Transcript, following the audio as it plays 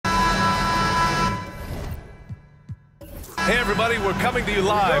Hey everybody, we're coming to you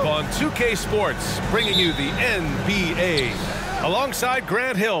live on 2K Sports, bringing you the NBA. Alongside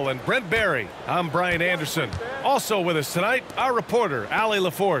Grant Hill and Brent Barry, I'm Brian Anderson. Also with us tonight, our reporter, Allie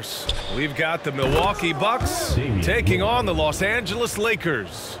LaForce. We've got the Milwaukee Bucks taking on the Los Angeles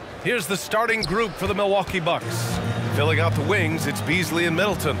Lakers. Here's the starting group for the Milwaukee Bucks. Filling out the wings, it's Beasley and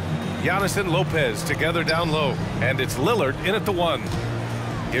Middleton. Giannis and Lopez together down low. And it's Lillard in at the 1.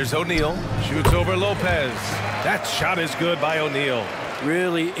 Here's O'Neal, shoots over Lopez. That shot is good by O'Neal.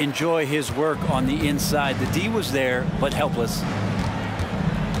 Really enjoy his work on the inside. The D was there, but helpless.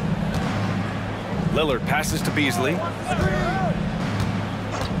 Lillard passes to Beasley.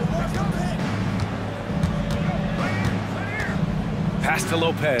 Pass to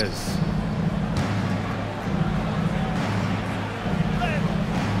Lopez.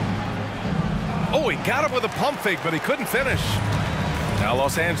 Oh, he got him with a pump fake, but he couldn't finish. Now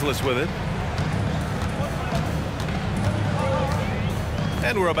Los Angeles with it.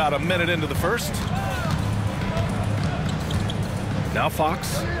 And we're about a minute into the first. Now Fox.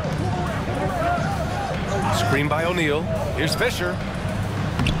 Screen by O'Neal. Here's Fisher.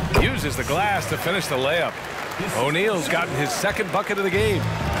 Uses the glass to finish the layup. O'Neal's gotten his second bucket of the game.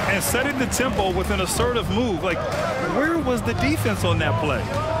 And setting the tempo with an assertive move. Like, where was the defense on that play?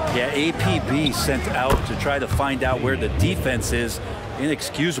 Yeah, APB sent out to try to find out where the defense is.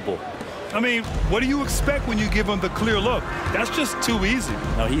 Inexcusable. I mean, what do you expect when you give him the clear look? That's just too easy.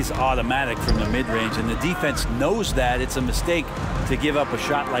 No, he's automatic from the mid-range, and the defense knows that. It's a mistake to give up a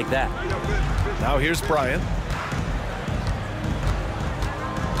shot like that. Now here's Bryant.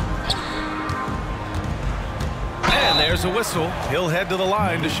 And there's a whistle. He'll head to the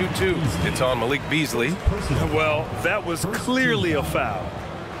line to shoot 2. It's on Malik Beasley. Well, that was clearly a foul.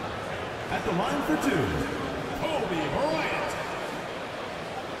 At the line for 2, Kobe Bryant.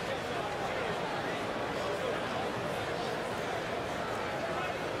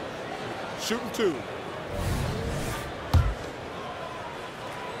 Shooting 2.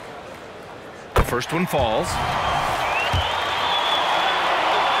 The first one falls.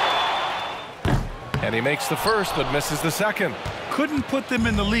 And he makes the first, but misses the second. Couldn't put them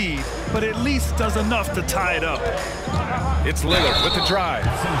in the lead, but at least does enough to tie it up. It's Lillard with the drive.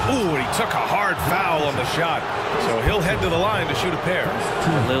 Ooh, and he took a hard foul on the shot. So he'll head to the line to shoot a pair.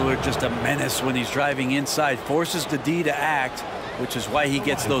 Lillard just a menace when he's driving inside. Forces the D to act, which is why he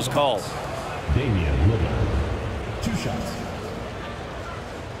gets those calls. Damian Lillard. 2 shots.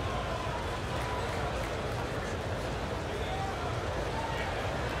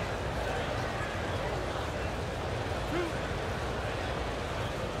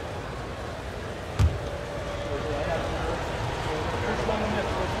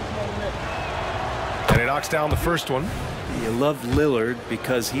 And he knocks down the first one. You love Lillard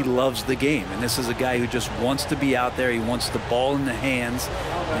because he loves the game, and this is a guy who just wants to be out there. He wants the ball in the hands,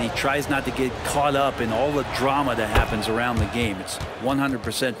 and he tries not to get caught up in all the drama that happens around the game. It's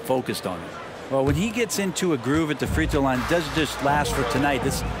 100% focused on it. Well, when he gets into a groove at the free throw line, it doesn't just last for tonight.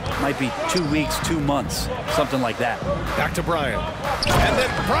 This might be 2 weeks, 2 months, something like that. Back to Bryant. And then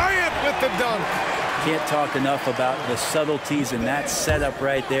Bryant with the dunk. Can't talk enough about the subtleties in that setup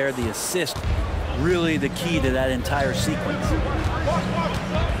right there. The assist, really the key to that entire sequence.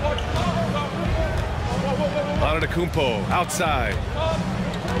 Antetokounmpo outside.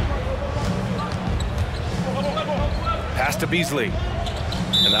 Pass to Beasley.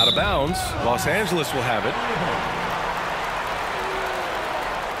 And out of bounds. Los Angeles will have it.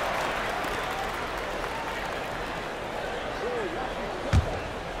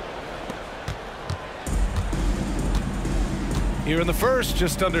 Here in the first,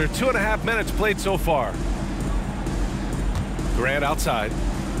 just under 2.5 minutes played so far. Grant outside.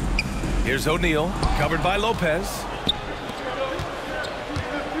 Here's O'Neal, covered by Lopez.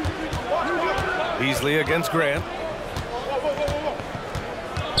 Beasley against Grant.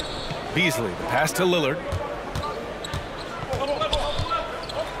 Beasley, the pass to Lillard.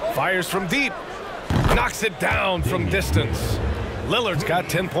 Fires from deep. Knocks it down from distance. Lillard's got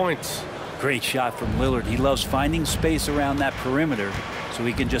 10 points. Great shot from Lillard. He loves finding space around that perimeter so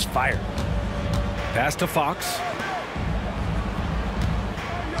he can just fire. Pass to Fox.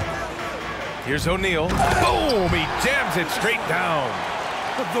 Here's O'Neal. Boom! He jams it straight down.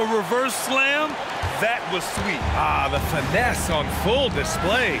 The reverse slam, that was sweet. Ah, the finesse on full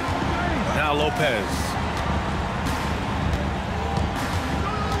display. Now Lopez.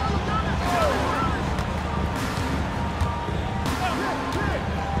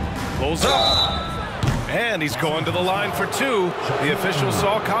 Pulls up. And he's going to the line for 2. The official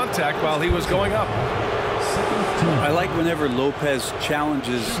saw contact while he was going up. I like whenever Lopez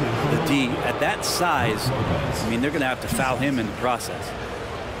challenges the D at that size. I mean, they're going to have to foul him in the process.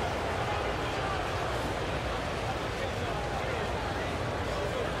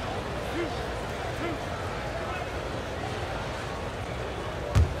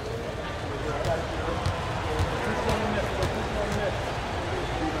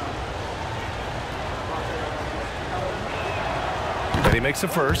 And he makes a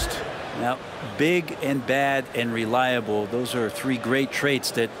first. Now, big and bad and reliable, those are three great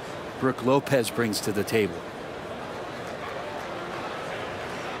traits that Brook Lopez brings to the table.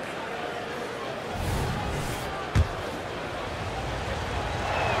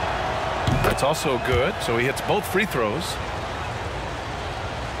 That's also good, so he hits both free throws.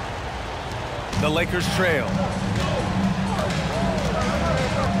 The Lakers trail.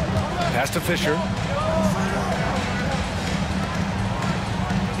 Pass to Fisher.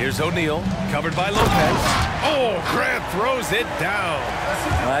 Here's O'Neal, covered by Lopez. Oh, Grant throws it down.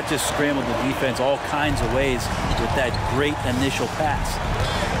 Well, that just scrambled the defense all kinds of ways with that great initial pass.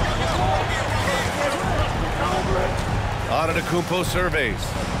 Antetokounmpo surveys.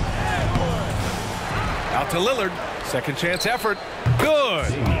 Out to Lillard. Second chance effort.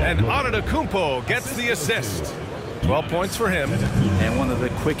 Good. And Antetokounmpo gets the assist. 12 points for him. And one of the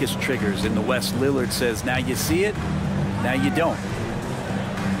quickest triggers in the West. Lillard says, now you see it, now you don't.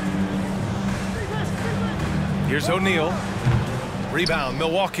 Here's O'Neal. Rebound,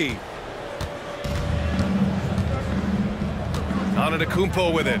 Milwaukee.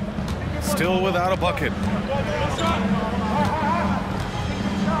 Antetokounmpo with it. Still without a bucket.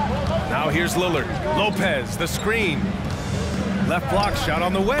 Now here's Lillard. Lopez, the screen. Left block shot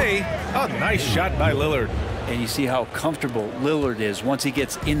on the way. A nice shot by Lillard. And you see how comfortable Lillard is once he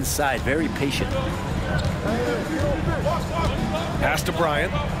gets inside. Very patient. Pass to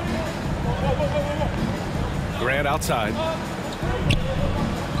Bryant. Grant outside.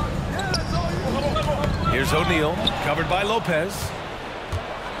 Here's O'Neal, covered by Lopez.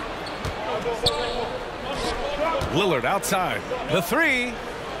 Lillard outside. The three.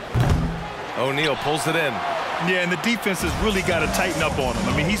 O'Neal pulls it in. Yeah, and the defense has really got to tighten up on him.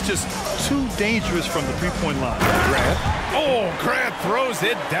 I mean, he's just too dangerous from the three-point line. Grant. Oh, Grant throws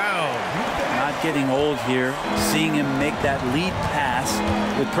it down. Not getting old here. Seeing him make that lead pass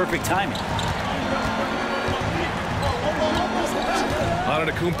with perfect timing.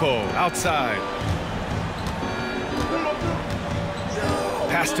 Antetokounmpo outside.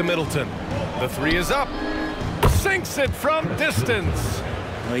 Pass to Middleton. The three is up. Sinks it from distance.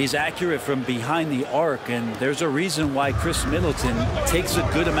 Well, he's accurate from behind the arc, and there's a reason why Chris Middleton takes a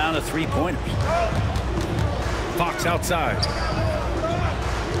good amount of three-pointers. Fox outside.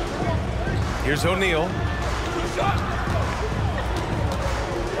 Here's O'Neal.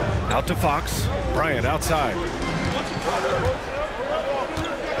 Out to Fox. Bryant outside.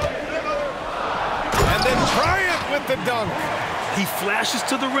 And then Bryant with the dunk. He flashes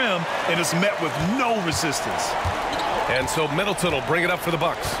to the rim and is met with no resistance. And so Middleton will bring it up for the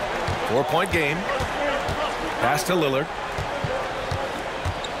Bucks. 4-point game. Pass to Lillard.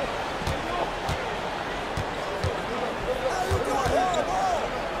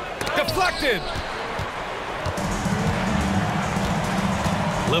 Deflected.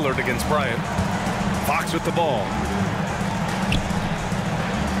 Lillard against Bryant. Fox with the ball.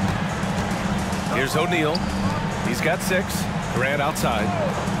 Here's O'Neal. He's got 6. Grant outside.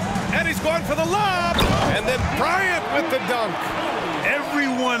 And he's going for the lob. And then Bryant with the dunk.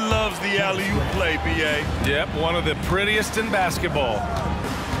 Everyone loves the alley-oop play, B.A. Yep, one of the prettiest in basketball.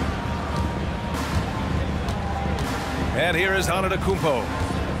 And here is Antetokounmpo.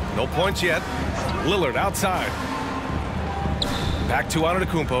 No points yet. Lillard outside. Back to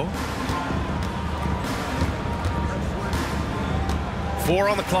Antetokounmpo. 4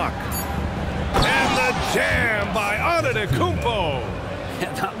 on the clock. And the jam by Antetokounmpo.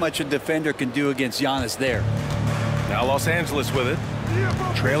 Not much a defender can do against Giannis there. Now Los Angeles with it.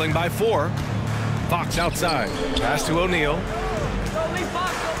 Trailing by 4. Fox outside. Pass to O'Neal.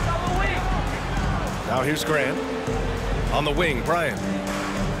 Now here's Grant. On the wing, Bryant.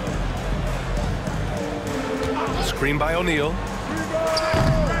 Screen by O'Neal.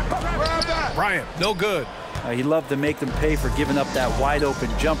 Bryant, no good. He loved to make them pay for giving up that wide open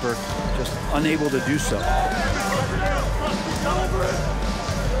jumper, just unable to do so.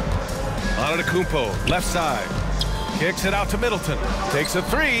 Antetokounmpo, left side. Kicks it out to Middleton. Takes a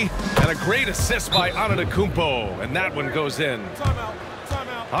 3. And a great assist by Antetokounmpo. And that one goes in.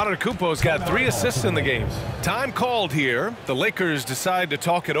 Antetokounmpo's got 3 assists in the game. Time called here. The Lakers decide to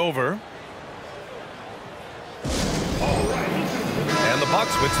talk it over. And the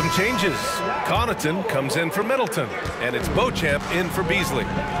Bucks with some changes. Connaughton comes in for Middleton, and it's Beauchamp in for Beasley.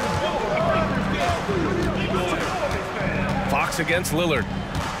 Fox against Lillard.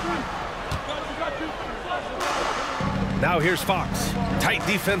 Now here's Fox. Tight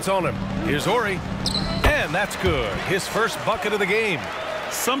defense on him. Here's Horry. And that's good. His first bucket of the game.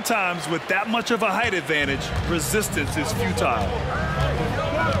 Sometimes with that much of a height advantage, resistance is futile.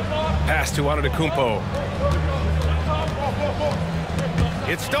 Pass to Antetokounmpo.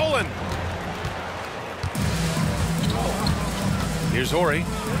 It's stolen. Here's Horry.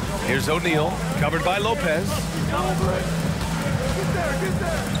 Here's O'Neal. Covered by Lopez.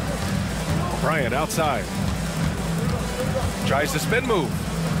 Bryant outside. Tries to spin move.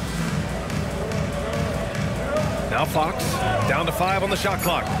 Now Fox. Down to 5 on the shot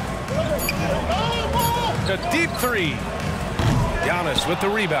clock. A deep three. Giannis with the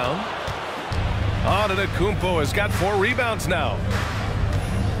rebound. Antetokounmpo has got 4 rebounds now.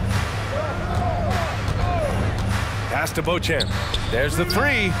 Pass to Beauchamp. There's the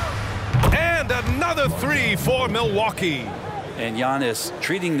 3. And another 3 for Milwaukee. And Giannis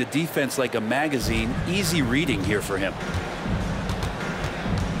treating the defense like a magazine. Easy reading here for him.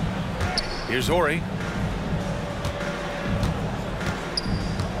 Here's Horry.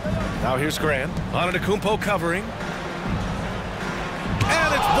 Now here's Grant. Antetokounmpo covering.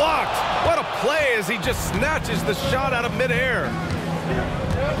 And it's blocked. What a play as he just snatches the shot out of midair.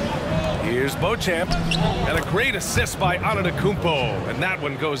 Here's Beauchamp. And a great assist by Antetokounmpo. And that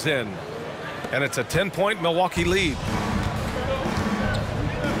one goes in. And it's a 10-point Milwaukee lead.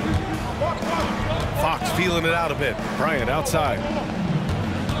 Fox feeling it out a bit. Bryant outside.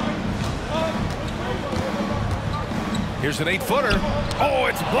 Here's an 8-footer. Oh,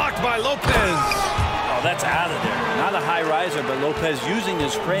 it's blocked by Lopez. Oh, that's out of there. Not a high riser, but Lopez using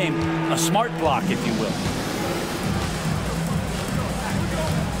his frame. A smart block, if you will.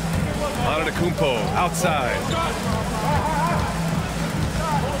 Antetokounmpo outside.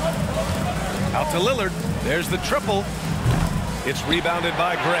 Out to Lillard. There's the triple. It's rebounded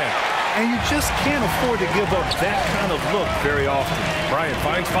by Grant. And you just can't afford to give up that kind of look very often. Bryant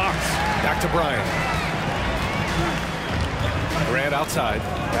finds Fox. Back to Bryant. Grant outside.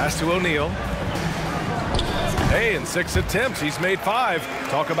 Pass to O'Neal. Hey, in 6 attempts, he's made 5.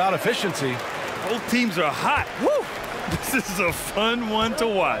 Talk about efficiency. Both teams are hot. Woo! This is a fun one to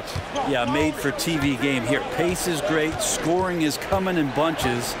watch. Yeah, made for TV game here. Pace is great. Scoring is coming in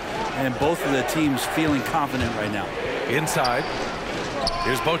bunches. And both of the teams feeling confident right now. Inside.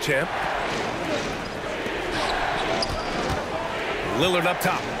 Here's Beauchamp. Lillard up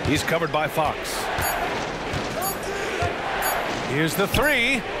top. He's covered by Fox. Here's the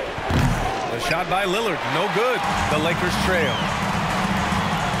 3. The shot by Lillard. No good. The Lakers trail.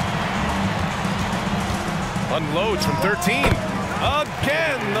 Unloads from 13.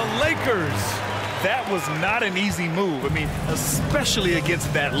 Again, the Lakers. That was not an easy move. I mean, especially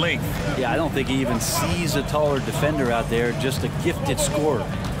against that length. Yeah, I don't think he even sees a taller defender out there. Just a gifted scorer.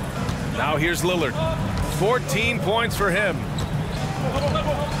 Now here's Lillard. 14 points for him.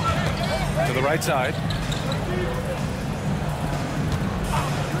 To the right side.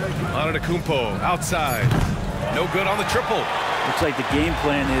 Antetokounmpo outside. No good on the triple. Looks like the game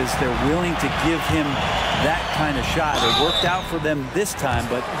plan is they're willing to give him that kind of shot. It worked out for them this time,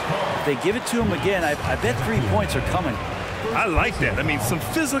 but if they give it to him again, I bet 3 points are coming. I like that. I mean, some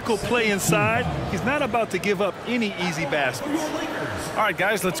physical play inside. He's not about to give up any easy baskets. All right,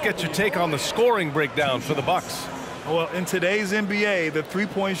 guys, let's get your take on the scoring breakdown for the Bucks. Well, in today's NBA, the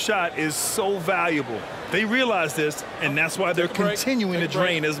three-point shot is so valuable. They realize this, and that's why they're continuing to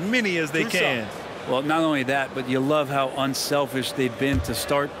drain as many as they can. Well, not only that, but you love how unselfish they've been to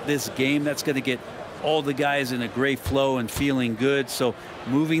start this game. That's going to get all the guys in a great flow and feeling good. So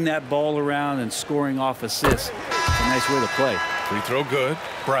moving that ball around and scoring off assists, it's a nice way to play. Free throw good.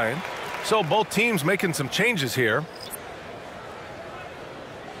 Brian. So both teams making some changes here.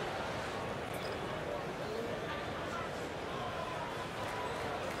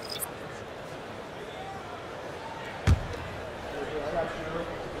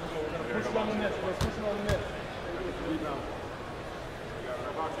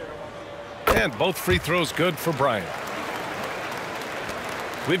 And both free throws good for Bryant.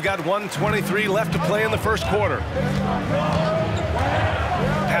 We've got 1:23 left to play in the first quarter.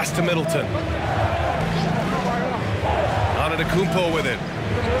 Pass to Middleton. Antetokounmpo with it.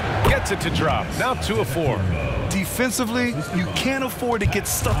 Gets it to drop. Now 2 of 4. Defensively, you can't afford to get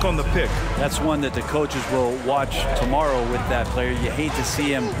stuck on the pick. That's one that the coaches will watch tomorrow with that player. You hate to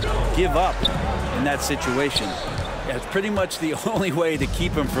see him give up in that situation. It's pretty much the only way to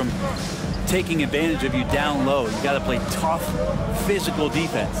keep him from taking advantage of you down low. You got to play tough, physical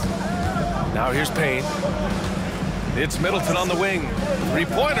defense. Now here's Payne. It's Middleton on the wing.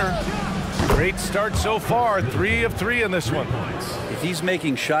 Three-pointer. Great start so far. 3 of 3 in this one. If he's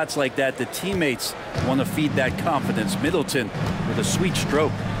making shots like that, the teammates want to feed that confidence. Middleton with a sweet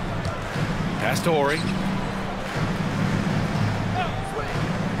stroke. Pass to Horry.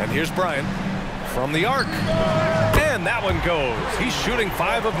 And here's Bryant from the arc. And that one goes. He's shooting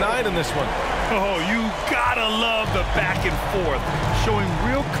 5 of 9 in this one. Oh, you gotta love the back and forth, showing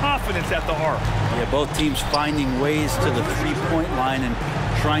real confidence at the arc. Yeah, both teams finding ways to the three-point line and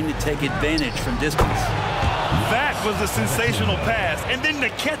trying to take advantage from distance. That was a sensational pass. And then the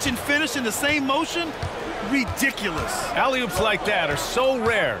catch and finish in the same motion? Ridiculous. Alley-oops like that are so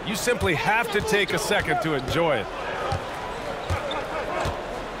rare. You simply have to take a second to enjoy it.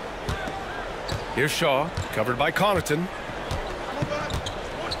 Here's Shaw, covered by Connaughton.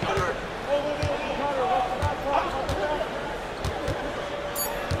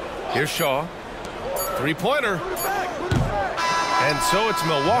 Here's Shaw. Three-pointer. And so it's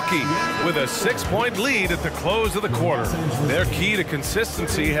Milwaukee with a 6-point lead at the close of the quarter. Their key to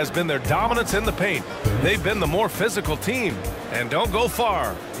consistency has been their dominance in the paint. They've been the more physical team. And don't go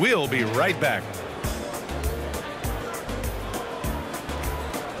far. We'll be right back.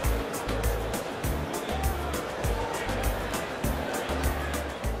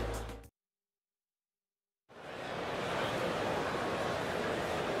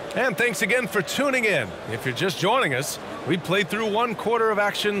 And thanks again for tuning in. If you're just joining us, we've played through 1 quarter of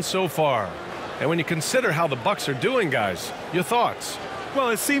action so far. And when you consider how the Bucks are doing, guys, your thoughts? Well,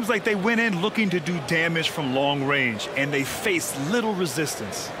 it seems like they went in looking to do damage from long range, and they faced little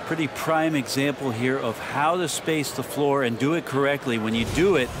resistance. Pretty prime example here of how to space the floor and do it correctly. When you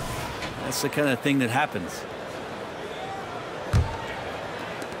do it, that's the kind of thing that happens.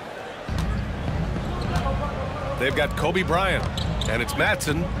 They've got Kobe Bryant. And it's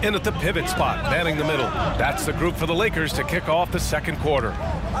Matson in at the pivot spot, manning the middle. That's the group for the Lakers to kick off the second quarter.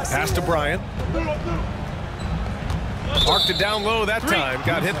 Pass to Bryant. Parked it down low that time.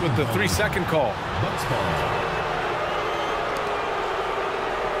 Got hit with the 3-second call.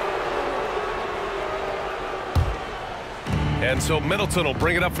 And so Middleton will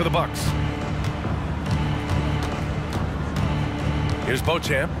bring it up for the Bucks. Here's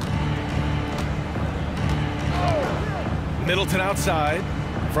Beauchamp. Middleton outside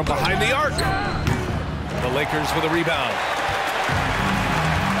from behind the arc. The Lakers with a rebound.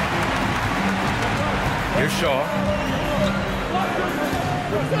 Here's Shaw.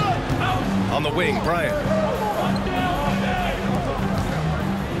 On the wing, Bryant.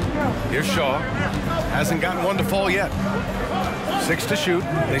 Here's Shaw. Hasn't gotten one to fall yet. 6 to shoot.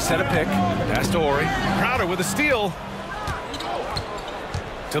 They set a pick. Pass to Horry. Crowder with a steal.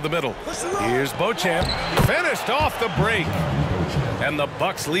 To the middle. Here's Beauchamp. Finished off the break. And the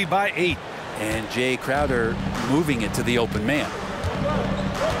Bucks lead by 8. And Jay Crowder moving it to the open man.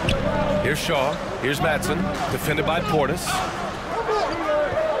 Here's Shaw. Here's Matson. Defended by Portis.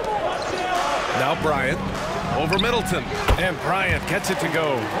 Now Bryant. Over Middleton. And Bryant gets it to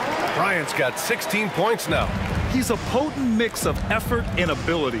go. Bryant's got 16 points now. He's a potent mix of effort and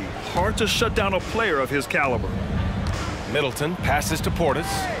ability. Hard to shut down a player of his caliber. Middleton passes to Portis.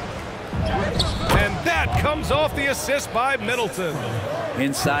 And that comes off the assist by Middleton.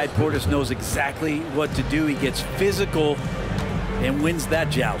 Inside, Portis knows exactly what to do. He gets physical and wins that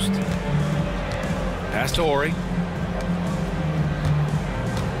joust. Pass to Horry.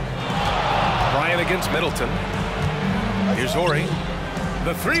 Bryant against Middleton. Here's Horry.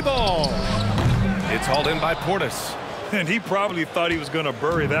 The 3-ball. It's hauled in by Portis. And he probably thought he was going to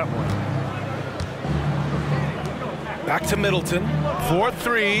bury that one. Back to Middleton.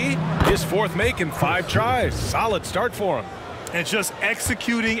 4-3. His 4th make in 5 tries. Solid start for him. And just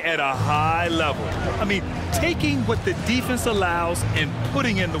executing at a high level. I mean, taking what the defense allows and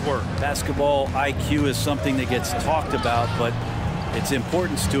putting in the work. Basketball IQ is something that gets talked about, but its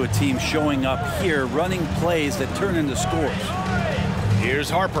importance to a team showing up here, running plays that turn into scores. Here's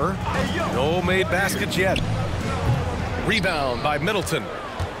Harper. No made baskets yet. Rebound by Middleton.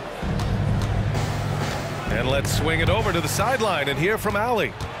 And let's swing it over to the sideline and hear from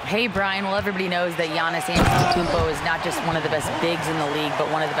Allie. Hey, Brian. Well, everybody knows that Giannis Antetokounmpo is not just one of the best bigs in the league,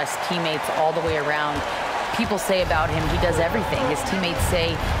 but one of the best teammates all the way around. People say about him, he does everything. His teammates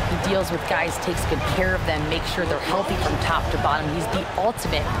say he deals with guys, takes good care of them, makes sure they're healthy from top to bottom. He's the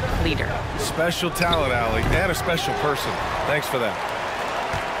ultimate leader. Special talent, Allie, and a special person. Thanks for that.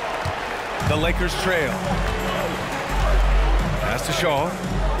 The Lakers trail. Pass to Shaw.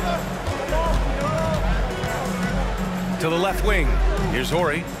 To the left wing. Here's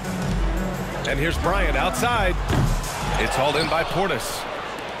Horry. And here's Bryant outside. It's hauled in by Portis.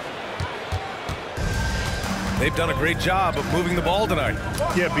 They've done a great job of moving the ball tonight.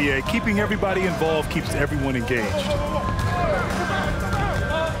 Yeah, B.A. Keeping everybody involved keeps everyone engaged.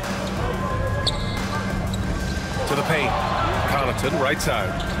 To the paint. Connaughton right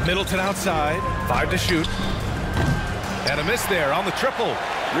side. Middleton outside. 5 to shoot. And a miss there on the triple.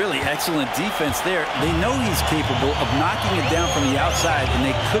 Really excellent defense there. They know he's capable of knocking it down from the outside, and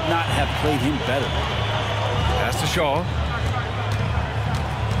they could not have played him better. Pass to Shaw.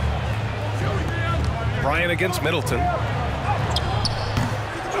 Bryant against Middleton.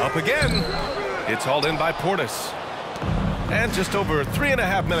 Up again. It's hauled in by Portis. And just over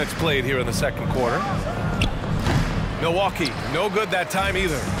 3.5 minutes played here in the second quarter. Milwaukee, no good that time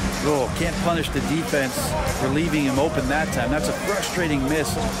either. Oh, can't punish the defense for leaving him open that time. That's a frustrating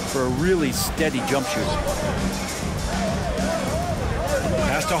miss for a really steady jump shooter.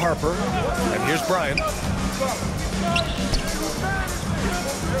 Pass to Harper. And here's Bryant.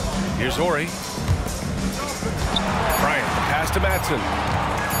 Here's Horry. Bryant, pass to Madsen.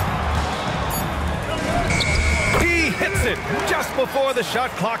 He hits it just before the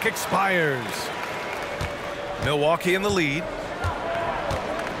shot clock expires. Milwaukee in the lead.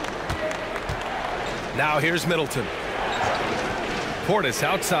 Now here's Middleton. Portis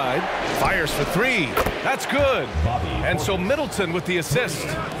outside. Fires for 3. That's good. And so Middleton with the assist.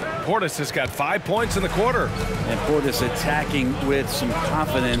 Portis has got 5 points in the quarter. And Portis attacking with some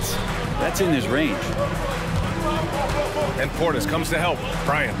confidence. That's in his range. And Portis comes to help.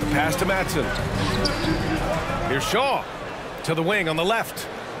 Bryant, the pass to Madsen. Here's Shaw. To the wing on the left.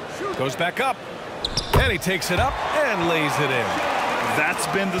 Goes back up. And he takes it up and lays it in. That's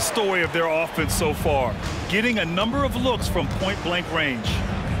been the story of their offense so far. Getting a number of looks from point-blank range.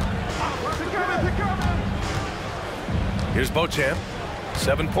 Here's Beauchamp.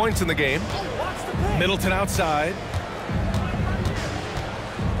 7 points in the game. Middleton outside.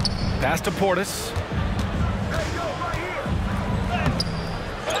 Pass to Portis.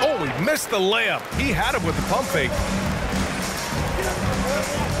 Oh, he missed the layup. He had it with the pump fake.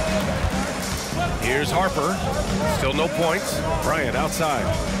 Here's Harper. Still no points. Bryant outside.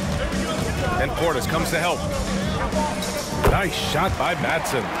 And Portis comes to help. Nice shot by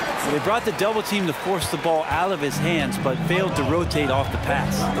Madsen. They brought the double team to force the ball out of his hands, but failed to rotate off the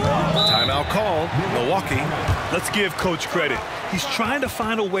pass. Timeout called. Milwaukee. Let's give Coach credit. He's trying to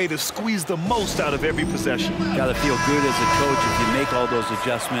find a way to squeeze the most out of every possession. Got to feel good as a coach if you make all those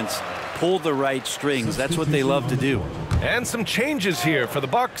adjustments. Pull the right strings. That's what they love to do. And some changes here for the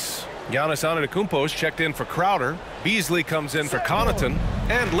Bucks. Giannis Antetokounmpo's checked in for Crowder. Beasley comes in for Connaughton.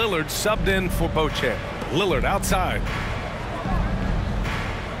 And Lillard subbed in for Beauchamp. Lillard outside.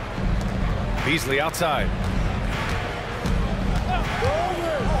 Beasley outside.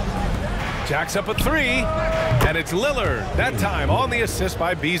 Jacks up a 3. And it's Lillard. That time on the assist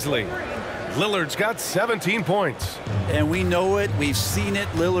by Beasley. Lillard's got 17 points. And we know it. We've seen it.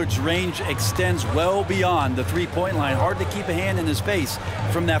 Lillard's range extends well beyond the three-point line. Hard to keep a hand in his face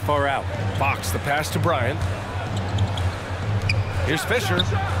from that far out. Fox, the pass to Bryant. Here's Fisher.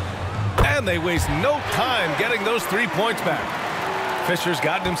 And they waste no time getting those 3 points back. Fisher's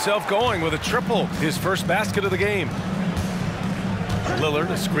gotten himself going with a triple. His first basket of the game. Lillard,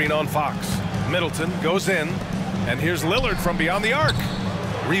 a screen on Fox. Middleton goes in. And here's Lillard from beyond the arc.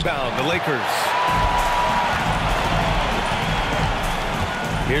 Rebound, the Lakers.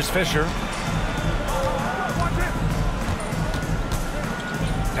 Here's Fisher.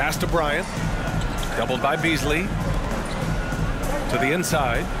 Pass to Bryant. Doubled by Beasley. To the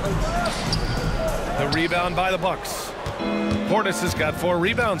inside. The rebound by the Bucks. Portis has got 4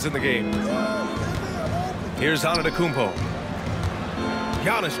 rebounds in the game. Here's Antetokounmpo.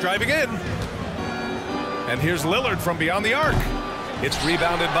 Giannis driving in. And here's Lillard from beyond the arc. It's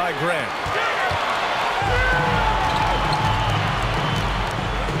rebounded by Grant.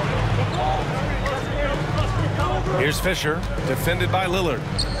 Here's Fisher, defended by Lillard.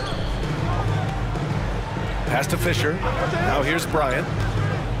 Pass to Fisher. Now here's Bryant.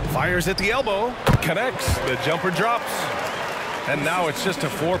 Fires at the elbow. Connects. The jumper drops. And now it's just a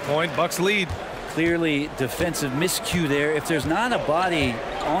 4-point Bucks lead. Clearly defensive miscue there. If there's not a body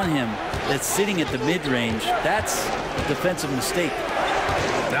on him that's sitting at the mid-range, that's a defensive mistake.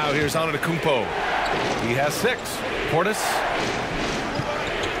 Now here's Antetokounmpo. He has 6. Portis.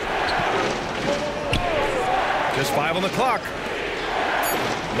 Just 5 on the clock.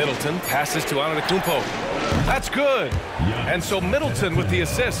 Middleton passes to Antetokounmpo. That's good. And so Middleton with the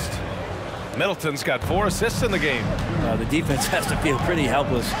assist. Middleton's got 4 assists in the game. The defense has to feel pretty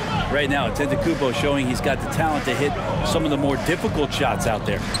helpless right now. Antetokounmpo showing he's got the talent to hit some of the more difficult shots out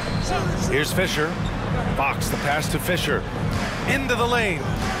there. Here's Fisher. Fox, the pass to Fisher. Into the lane.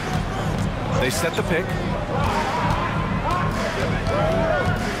 They set the pick.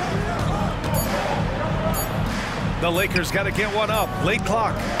 The Lakers got to get one up. Late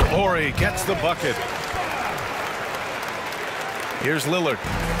clock. Horry gets the bucket. Here's Lillard.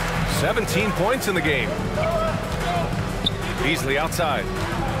 17 points in the game. Beasley outside.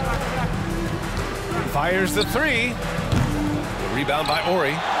 Fires the three. The rebound by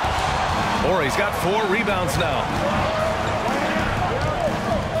Horry. Horry's got 4 rebounds now.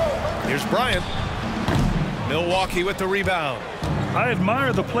 Here's Bryant. Milwaukee with the rebound. I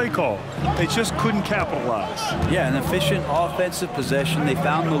admire the play call. They just couldn't capitalize. Yeah, an efficient offensive possession. They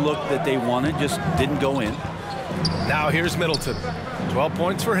found the look that they wanted, just didn't go in. Now here's Middleton. 12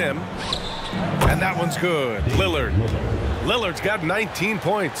 points for him. And that one's good. Lillard. Lillard's got 19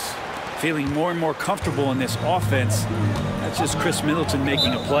 points. Feeling more and more comfortable in this offense. That's just Chris Middleton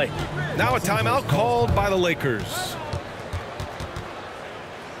making a play. Now a timeout called by the Lakers.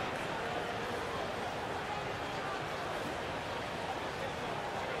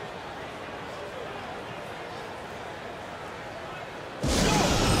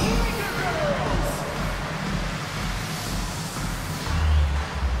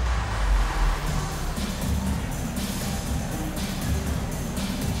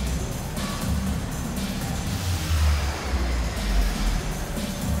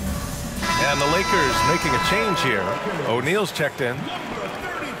 And the Lakers making a change here. O'Neal's checked in.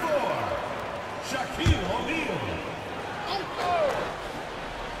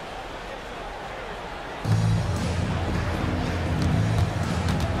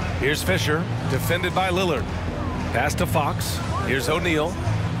 Here's Fisher, defended by Lillard. Pass to Fox. Here's O'Neal.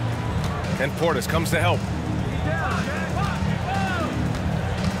 And Portis comes to help.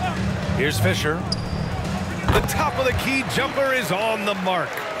 Here's Fisher. The top of the key jumper is on the mark.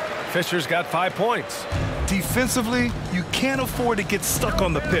 Fisher's got 5 points. Defensively, you can't afford to get stuck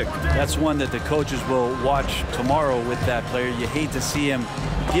on the pick. That's one that the coaches will watch tomorrow with that player. You hate to see him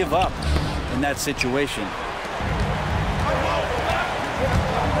give up in that situation.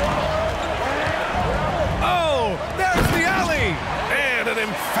 Oh, there's the alley. And an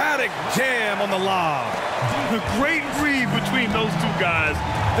emphatic jam on the lob. A great read between those two guys.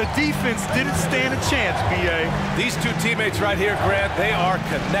 The defense didn't stand a chance, B.A. These two teammates right here, Grant, they are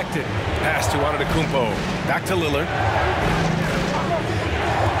connected. Pass to Antetokounmpo. Back to Lillard.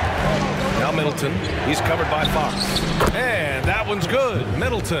 Now Middleton. He's covered by Fox. And that one's good.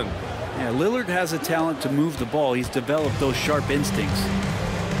 Middleton. Yeah, Lillard has a talent to move the ball. He's developed those sharp instincts.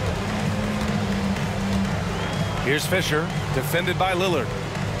 Here's Fisher, defended by Lillard.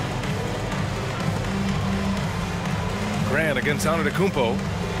 Grant against Antetokounmpo.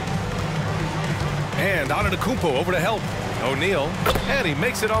 And Antetokounmpo over to help. O'Neal. And he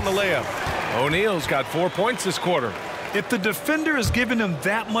makes it on the layup. O'Neal's got 4 points this quarter. If the defender is giving him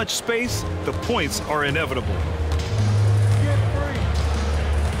that much space, the points are inevitable.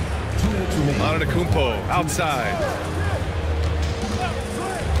 Antetokounmpo outside.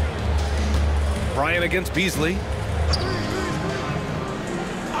 Bryant against Beasley.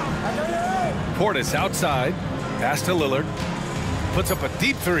 Portis outside. Pass to Lillard. Puts up a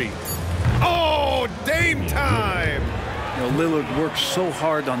deep three. Oh, Dame time! You know, Lillard works so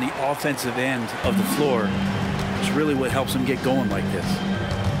hard on the offensive end of the floor. It's really what helps him get going like this.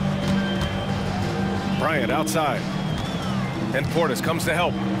 Bryant outside. And Portis comes to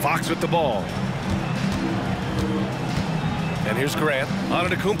help. Fox with the ball. And here's Grant.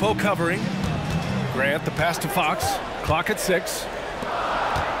 Antetokounmpo covering. Grant, the pass to Fox. Clock at 6.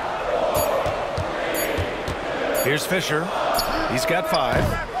 Here's Fisher. He's got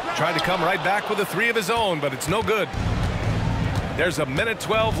 5. Tried to come right back with a 3 of his own, but it's no good. There's a minute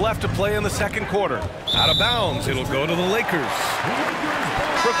 12 left to play in the second quarter. Out of bounds, it'll go to the Lakers.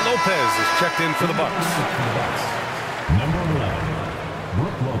 Brook Lopez is checked in for the Bucks. Number 11,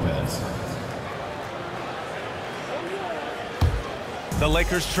 Brook Lopez. The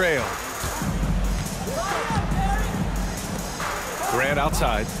Lakers trail. Grant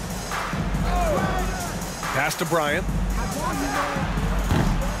outside. Pass to Bryant.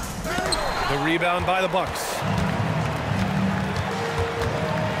 The rebound by the Bucks.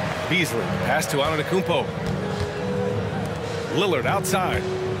 Beasley. Pass to Antetokounmpo. Lillard outside.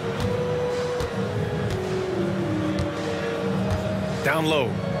 Down low.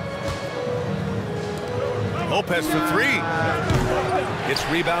 Lopez for 3. It's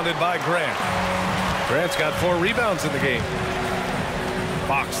rebounded by Grant. Grant's got 4 rebounds in the game.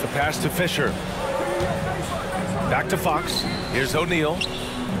 Fox, the pass to Fisher. Back to Fox. Here's O'Neal.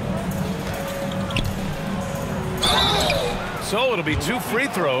 So it'll be 2 free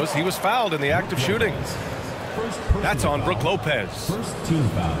throws. He was fouled in the act of shooting. That's on Brook Lopez. First team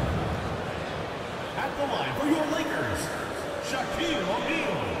foul. At the line for your Lakers, Shaquille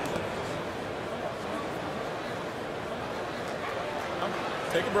O'Neal.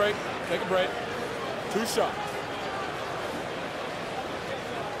 Take a break. Take a break. 2 shots.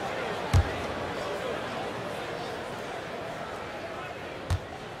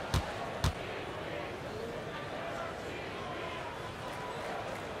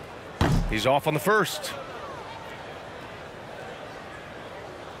 He's off on the first.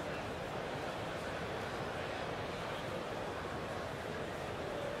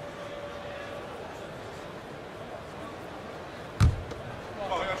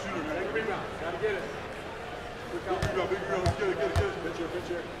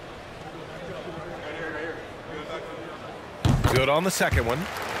 Good on the second one.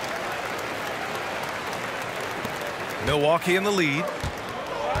 Milwaukee in the lead.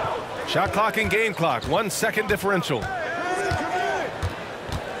 Shot clock and game clock, 1 second differential.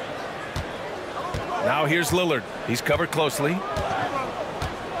 Now here's Lillard. He's covered closely.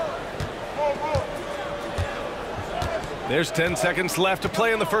 There's 10 seconds left to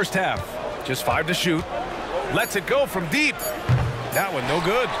play in the first half. Just 5 to shoot. Lets it go from deep. That one no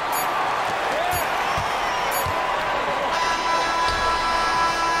good.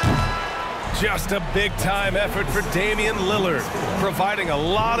 Just a big-time effort for Damian Lillard, providing a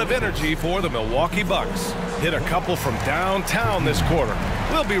lot of energy for the Milwaukee Bucks. Hit a couple from downtown this quarter.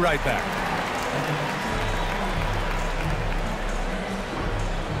 We'll be right back.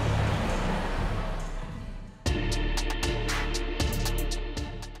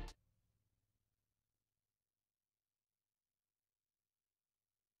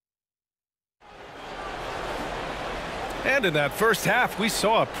 And in that first half, we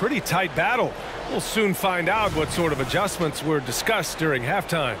saw a pretty tight battle. We'll soon find out what sort of adjustments were discussed during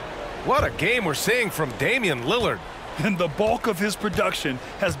halftime. What a game we're seeing from Damian Lillard. And the bulk of his production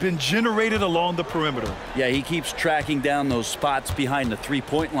has been generated along the perimeter. Yeah, he keeps tracking down those spots behind the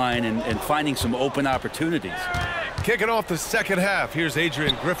three-point line and finding some open opportunities. Kicking off the second half, here's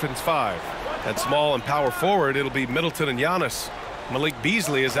Adrian Griffin's 5. At small and power forward, it'll be Middleton and Giannis. Malik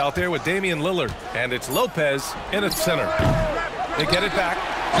Beasley is out there with Damian Lillard, and it's Lopez in its center. They get it back.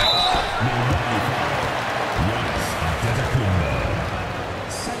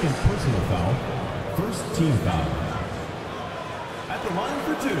 Second personal foul. First team foul. At the line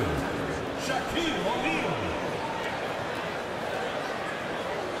for 2, Shaquille O'Neal.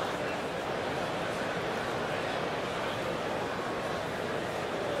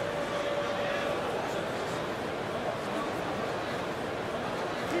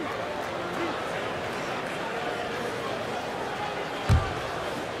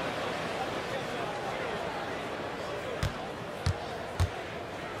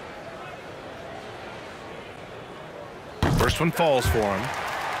 First one falls for him.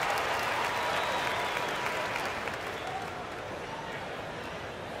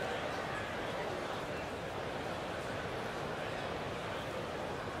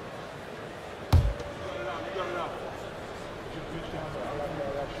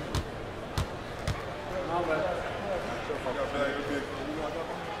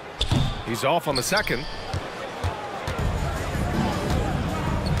 He's off on the second.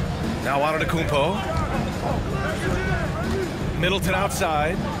 Now Antetokounmpo. Middleton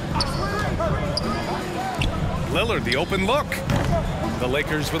outside. Lillard, the open look. The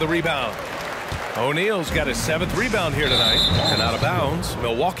Lakers with a rebound. O'Neal's got his 7th rebound here tonight. And out of bounds.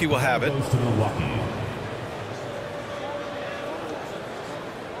 Milwaukee will have it. Goes to Milwaukee.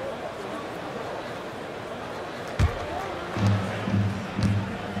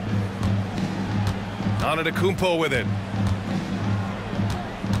 Antetokounmpo with it.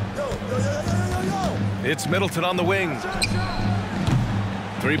 It's Middleton on the wing.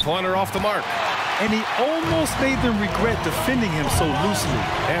 Three-pointer off the mark. And he almost made them regret defending him so loosely.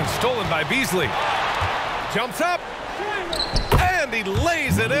 And stolen by Beasley. Jumps up. And he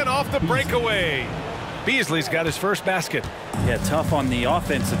lays it in off the breakaway. Beasley's got his first basket. Yeah, tough on the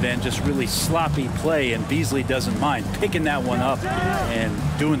offensive end, just really sloppy play, and Beasley doesn't mind picking that one up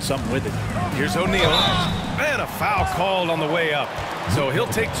and doing something with it. Here's O'Neal. And a foul called on the way up. So he'll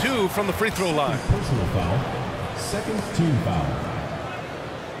take 2 from the free throw line. Personal foul. Second team foul.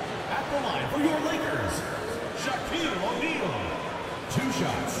 At the line for your Lakers, Shaquille O'Neal. 2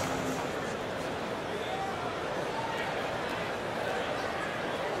 shots.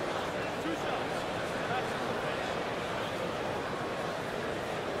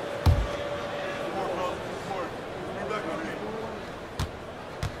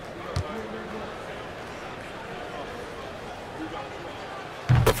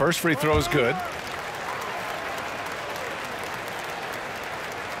 First free throw is good.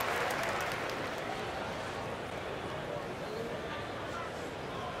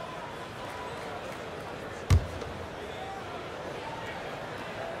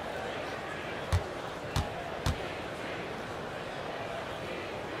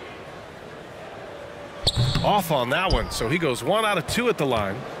 Off on that one, so he goes 1 out of 2 at the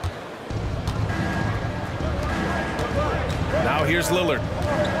line. Now here's Lillard.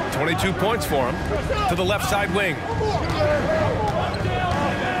 22 points for him. To the left side wing.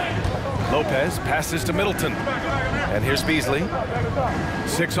 Lopez passes to Middleton. And here's Beasley.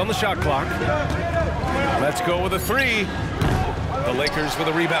 6 on the shot clock. Let's go with a 3. The Lakers with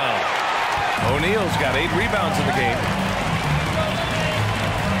a rebound. O'Neal's got 8 rebounds in the game.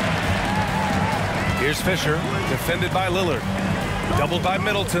 Here's Fisher, defended by Lillard. Doubled by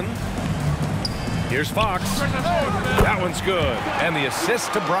Middleton. Here's Fox. That one's good. And the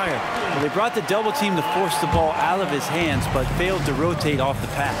assist to Bryant. Well, they brought the double team to force the ball out of his hands, but failed to rotate off the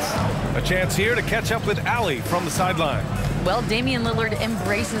pass. A chance here to catch up with Allie from the sideline. Well, Damian Lillard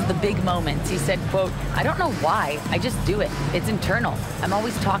embraces the big moments. He said, quote, "I don't know why, I just do it. It's internal. I'm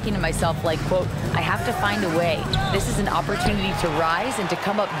always talking to myself like, quote, I have to find a way. This is an opportunity to rise and to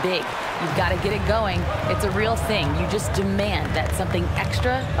come up big. You've got to get it going. It's a real thing. You just demand that something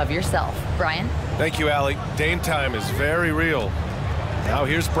extra of yourself." Brian? Thank you, Allie. Dame time is very real. Now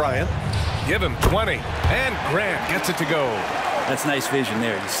here's Bryant. Give him 20. And Grant gets it to go. That's nice vision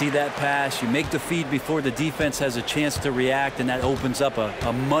there. You see that pass, you make the feed before the defense has a chance to react, and that opens up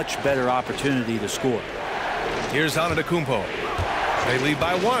a much better opportunity to score. Here's Antetokounmpo. They lead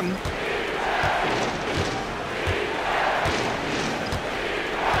by 1.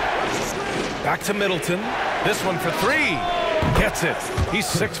 Back to Middleton. This one for 3. Gets it. He's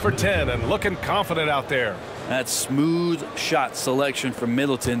 6 for 10 and looking confident out there. That smooth shot selection from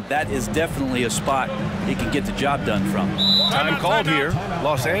Middleton. That is definitely a spot he can get the job done from. Time called here.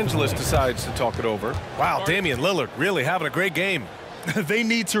 Los Angeles decides to talk it over. Wow, Damian Lillard really having a great game. They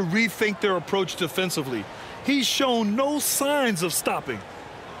need to rethink their approach defensively. He's shown no signs of stopping.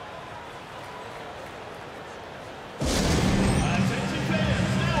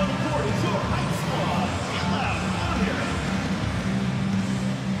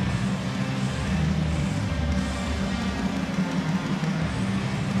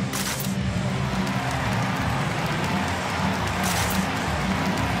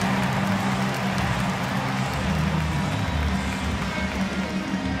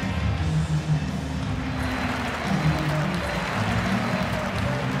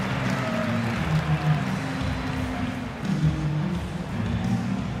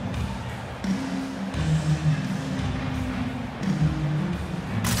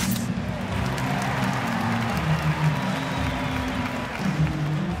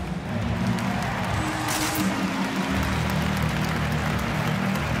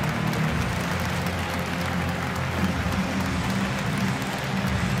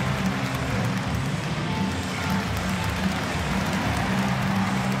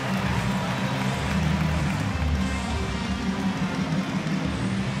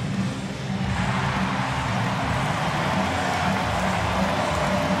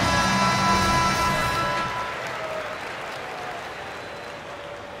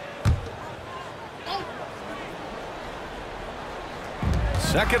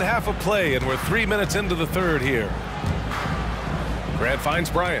 Second half of play, and we're 3 minutes into the third here. Grant finds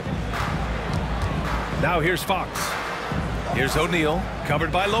Bryant. Now here's Fox. Here's O'Neal,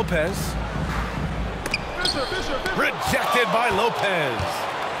 covered by Lopez. Rejected by Lopez.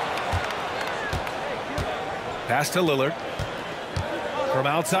 Pass to Lillard. From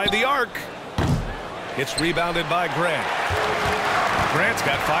outside the arc. It's rebounded by Grant. Grant's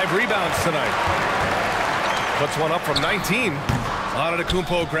got 5 rebounds tonight. Puts one up from 19.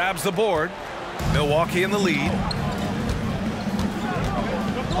 Antetokounmpo grabs the board. Milwaukee in the lead.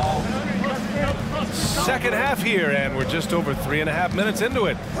 Second half here, and we're just over 3.5 minutes into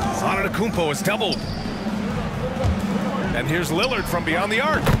it. Antetokounmpo is doubled. And here's Lillard from beyond the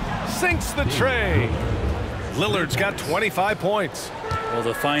arc. Sinks the tray. Lillard's got 25 points. Well,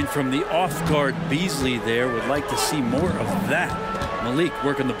 the find from the off-guard Beasley there. Would like to see more of that. Malik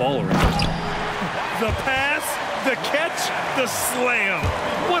working the ball around. The pass, the catch, the slam.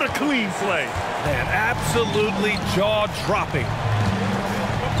 What a clean play. Man, absolutely jaw-dropping.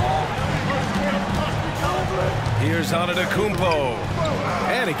 Here's Antetokounmpo.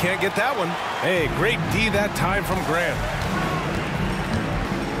 And he can't get that one. Hey, great D that time from Grant.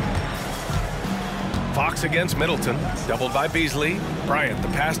 Fox against Middleton. Doubled by Beasley. Bryant, the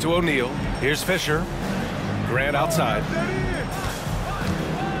pass to O'Neal. Here's Fisher. Grant outside.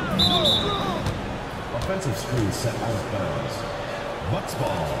 Offensive screen set out of bounds. Bucks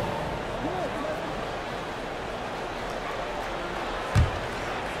ball.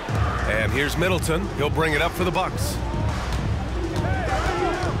 And here's Middleton. He'll bring it up for the Bucks.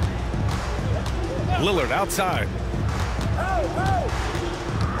 Lillard outside.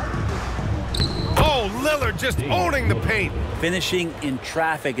 Oh, Lillard just owning the paint. Finishing in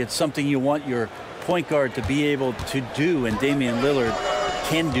traffic, it's something you want your point guard to be able to do, and Damian Lillard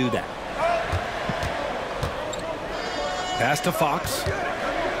can do that. Pass to Fox.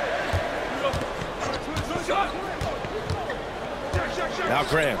 Now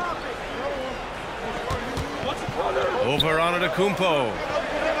Graham. Over on Antetokounmpo.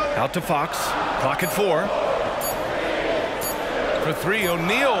 Out to Fox. Clock at 4. For 3,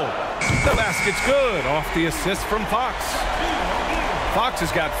 O'Neal. The basket's good. Off the assist from Fox. Fox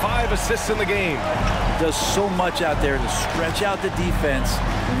has got 5 assists in the game. Does so much out there to stretch out the defense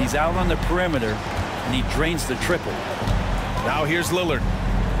when he's out on the perimeter, and he drains the triple. Now here's Lillard.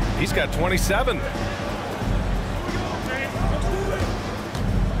 He's got 27.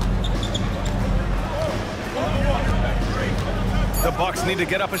 The Bucks need to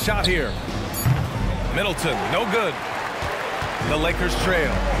get up a shot here. Middleton, no good. The Lakers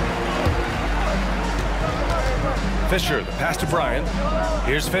trail. Fisher, the pass to Bryant.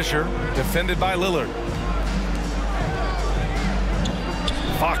 Here's Fisher, defended by Lillard.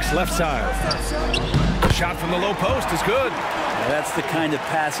 Fox left side. Shot from the low post is good. That's the kind of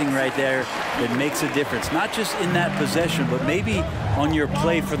passing right there that makes a difference. Not just in that possession, but maybe on your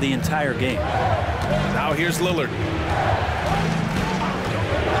play for the entire game. Now here's Lillard.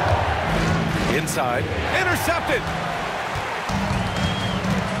 Inside. Intercepted.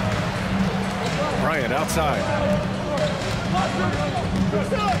 Bryant outside.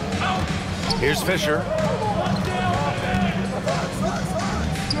 Here's Fisher.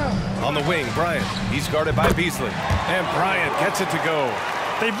 On the wing, Bryant. He's guarded by Beasley. And Bryant gets it to go.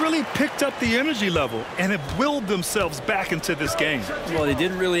 They've really picked up the energy level and have willed themselves back into this game. Well, they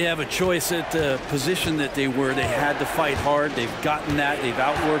didn't really have a choice at the position that they were. They had to fight hard. They've gotten that. They've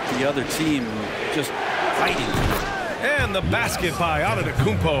outworked the other team, just fighting. And the basket by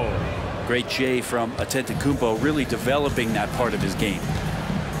Antetokounmpo. Great J from Antetokounmpo, really developing that part of his game.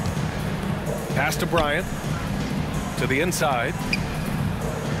 Pass to Bryant. To the inside.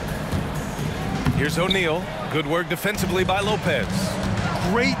 Here's O'Neal. Good work defensively by Lopez.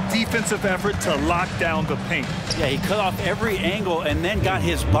 Great defensive effort to lock down the paint. Yeah, he cut off every angle and then got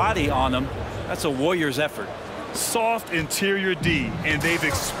his body on him. That's a Warriors effort. Soft interior D, and they've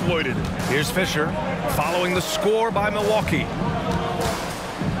exploited it. Here's Fisher, following the score by Milwaukee.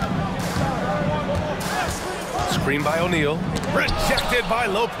 Screen by O'Neal. Rejected by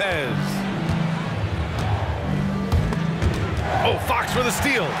Lopez. Oh, Fox for the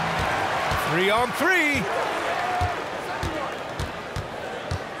steal. 3-on-3.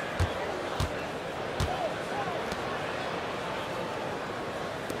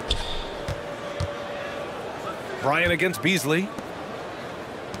 Bryant against Beasley.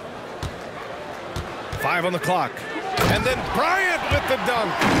 5 on the clock. And then Bryant with the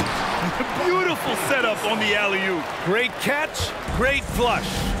dunk. Beautiful setup on the alley-oop. Great catch, great flush.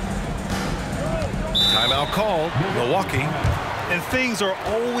 Timeout called, Milwaukee. And things are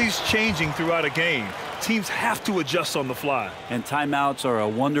always changing throughout a game. Teams have to adjust on the fly. And timeouts are a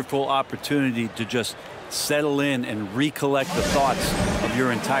wonderful opportunity to just settle in and recollect the thoughts of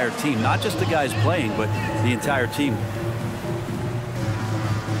your entire team. Not just the guys playing, but the entire team.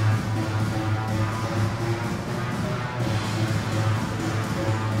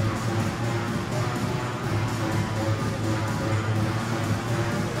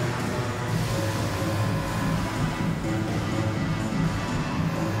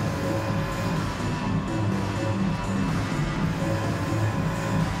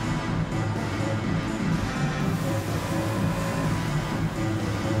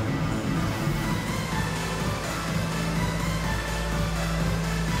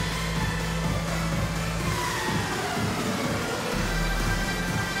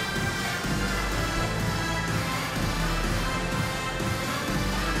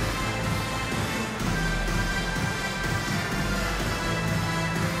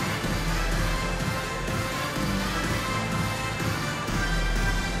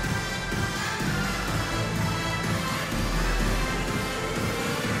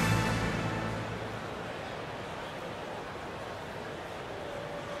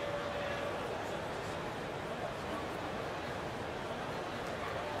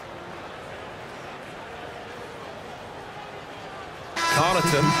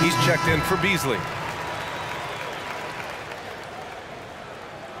 Connaughton, he's checked in for Beasley.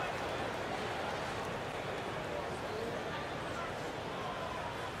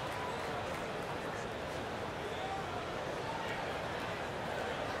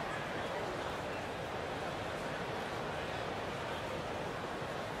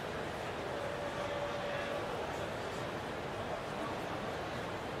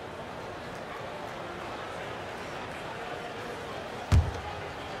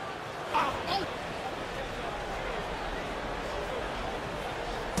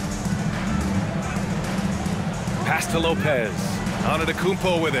 Pass to Lopez.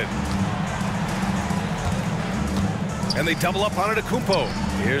 Antetokounmpo with it. And they double up on Antetokounmpo.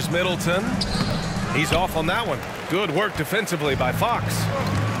 Here's Middleton. He's off on that one. Good work defensively by Fox.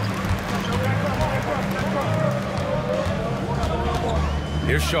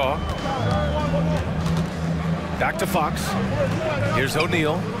 Here's Shaw. Back to Fox. Here's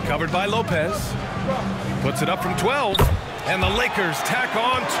O'Neal, covered by Lopez. Puts it up from 12. And the Lakers tack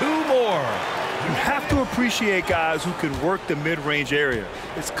on 2 more. You have to appreciate guys who can work the mid-range area.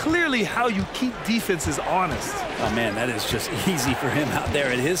 It's clearly how you keep defenses honest. Oh, man, that is just easy for him out there.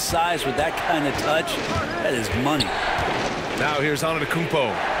 At his size with that kind of touch, that is money. Now here's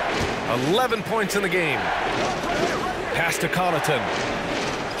Antetokounmpo. 11 points in the game. Pass to Connaughton.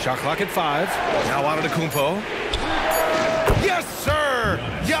 Shot clock at 5. Now Antetokounmpo. Yes, sir!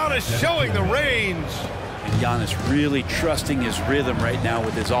 Giannis showing the range. And Giannis really trusting his rhythm right now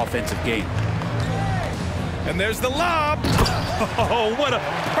with his offensive game. And there's the lob. Oh, what a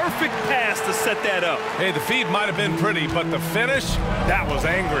perfect pass to set that up. Hey, the feed might have been pretty, but the finish, that was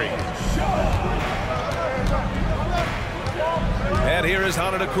angry. And here is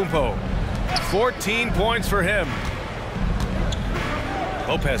Antetokounmpo. 14 points for him.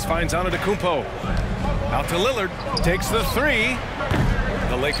 Lopez finds Antetokounmpo. Out to Lillard. Takes the 3.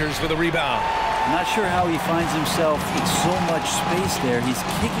 The Lakers with a rebound. I'm not sure how he finds himself in so much space there. He's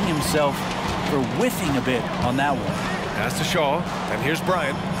kicking himself for whiffing a bit on that one. Pass to Shaw, and here's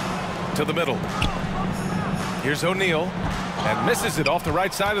Bryant to the middle. Here's O'Neal, and misses it off the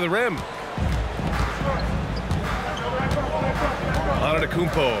right side of the rim.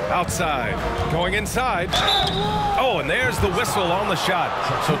 Antetokounmpo outside, going inside. Oh, and there's the whistle on the shot.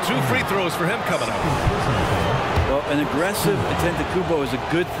 So 2 free throws for him coming up. Well, an aggressive Antetokounmpo is a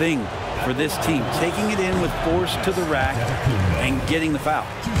good thing for this team, taking it in with force to the rack and getting the foul.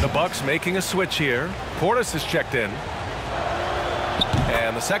 The Bucks making a switch here. Portis is checked in.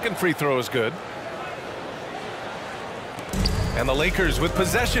 And the second free throw is good. And the Lakers with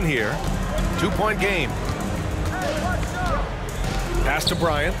possession here. 2-point game. Pass to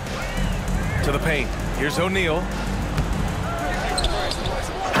Bryant. To the paint. Here's O'Neal.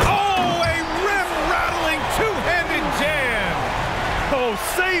 Oh, a rim-rattling two-handed jam. Oh,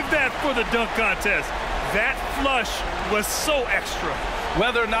 save that for the dunk contest. That flush was so extra.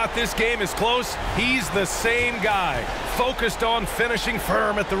 Whether or not this game is close, he's the same guy, focused on finishing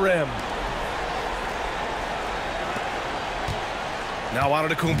firm at the rim. Now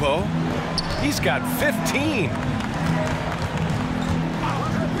Antetokounmpo. He's got 15.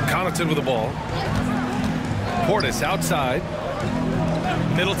 Connaughton with the ball. Portis outside.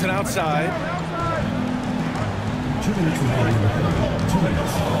 Middleton outside. 2 minutes remaining. 2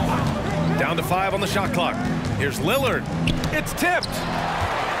 minutes. Down to 5 on the shot clock. Here's Lillard. It's tipped.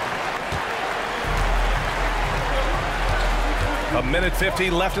 A minute 50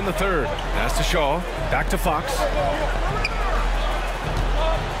 left in the third. Pass to Shaw. Back to Fox.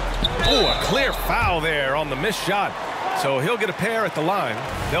 Oh, a clear foul there on the missed shot. So he'll get a pair at the line.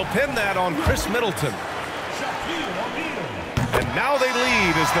 They'll pin that on Chris Middleton. And now they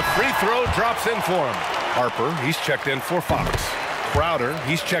lead as the free throw drops in for him. Harper, he's checked in for Fox. Crowder,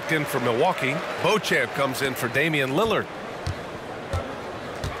 he's checked in for Milwaukee. Beauchamp comes in for Damian Lillard.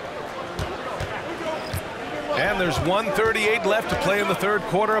 And there's 1:38 left to play in the third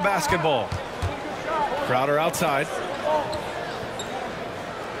quarter of basketball. Crowder outside.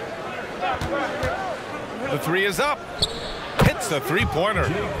 The 3 is up. Hits the three-pointer.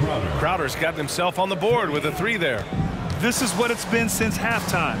 Crowder's got himself on the board with a 3 there. This is what it's been since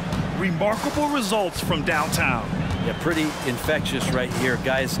halftime. Remarkable results from downtown. Yeah, pretty infectious right here.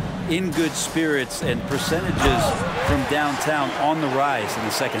 Guys in good spirits, and percentages from downtown on the rise in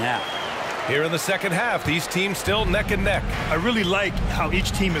the second half. Here in the second half, these teams still neck and neck. I really like how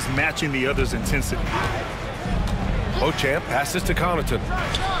each team is matching the other's intensity. Beauchamp passes to Connaughton.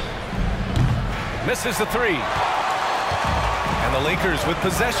 Misses the 3. And the Lakers with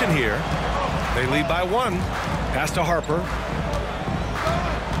possession here. They lead by 1. Pass to Harper.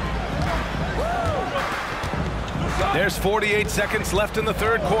 There's 48 seconds left in the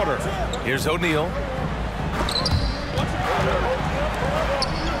third quarter. Here's O'Neal.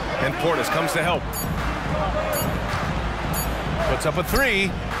 And Portis comes to help. Puts up a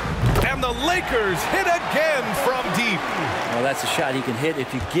 3. And the Lakers hit again from deep. Well, that's a shot he can hit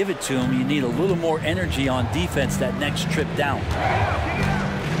if you give it to him. You need a little more energy on defense that next trip down.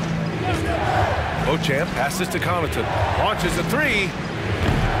 Beauchamp passes to Connaughton. Launches a 3.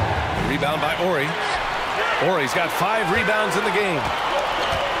 Rebound by Ori. Ori's got 5 rebounds in the game.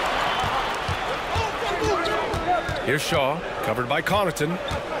 Here's Shaw, covered by Connaughton.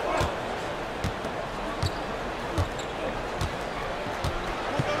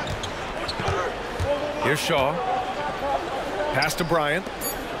 Here's Shaw. Pass to Bryant.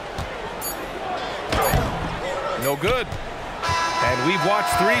 No good. And we've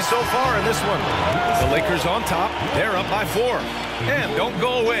watched 3 so far in this one. The Lakers on top. They're up by 4. And don't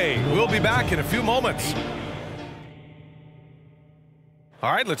go away. We'll be back in a few moments.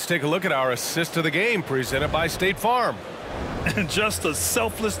 All right, let's take a look at our assist of the game presented by State Farm. And just a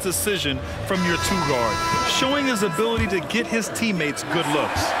selfless decision from your 2-guard, showing his ability to get his teammates good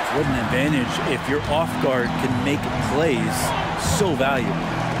looks. What an advantage if your off guard can make plays so valuable.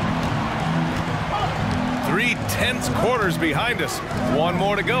 3 tense quarters behind us. 1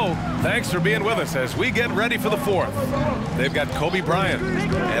 more to go. Thanks for being with us as we get ready for the 4th. They've got Kobe Bryant,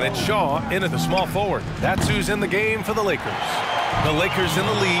 and it's Shaw into the small forward. That's who's in the game for the Lakers. The Lakers in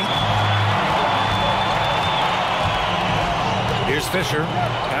the lead. Here's Fisher.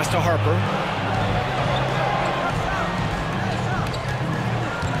 Pass to Harper.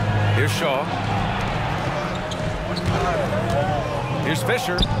 Here's Shaw. Here's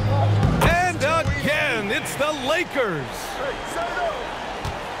Fisher. And again, it's the Lakers.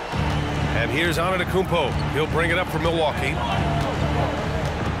 And here's Antetokounmpo. He'll bring it up for Milwaukee.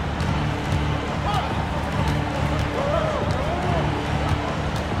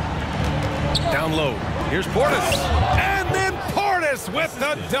 Down low. Here's Portis. And then Portis with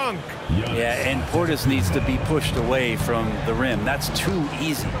the dunk. Yeah, and Portis needs to be pushed away from the rim. That's too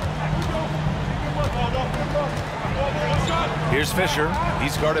easy. Here's Fisher.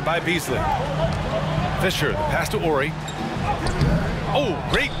 He's guarded by Beasley. Fisher, the pass to Ori. Oh,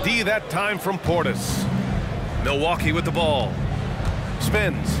 great D that time from Portis. Milwaukee with the ball.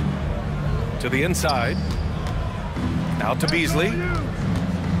 Spins to the inside. Out to Beasley.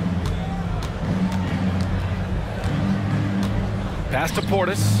 Pass to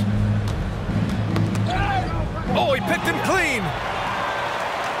Portis. Oh, he picked him clean.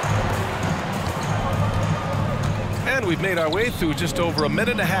 And we've made our way through just over 1.5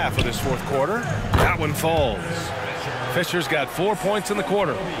 minutes of this 4th quarter. That one falls. Fisher's got 4 points in the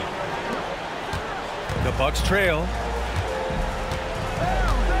quarter. The Bucks trail.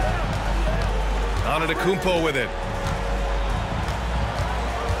 Antetokounmpo with it.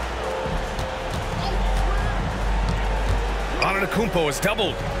 Antetokounmpo is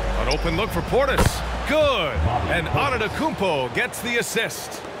doubled. An open look for Portis. Good. And Antetokounmpo gets the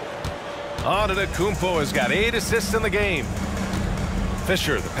assist. Antetokounmpo has got 8 assists in the game.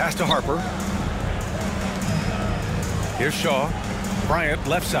 Fisher, the pass to Harper. Here's Shaw. Bryant,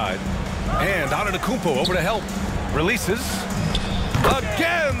 left side. And Antetokounmpo over to help. Releases.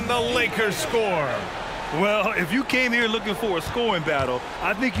 Again, the Lakers score. Well, if you came here looking for a scoring battle,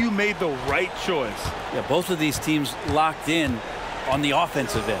 I think you made the right choice. Yeah, both of these teams locked in on the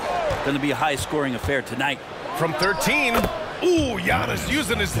offensive end. Going to be a high-scoring affair tonight. From 13. Ooh, Giannis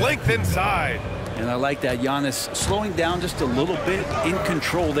using his length inside. And I like that. Giannis slowing down just a little bit, in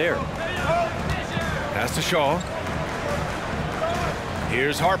control there. Pass to Shaw.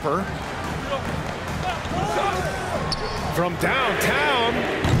 Here's Harper. From downtown.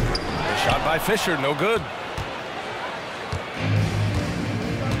 A shot by Fisher, no good.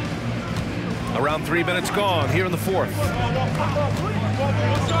 Around 3 minutes gone here in the 4th.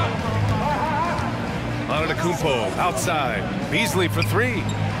 Antetokounmpo outside. Beasley for 3.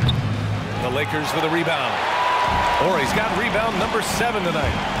 The Lakers with a rebound. Ori's got rebound number 7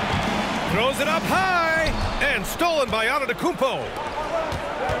 tonight. Throws it up high and stolen by Antetokounmpo.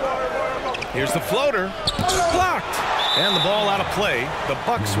 Here's the floater. Blocked. And the ball out of play. The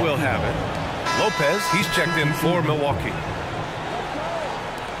Bucks will have it. Lopez, he's checked in for Milwaukee.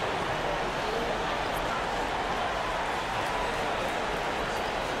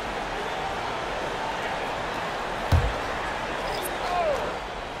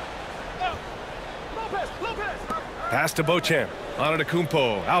 Pass to Beauchamp.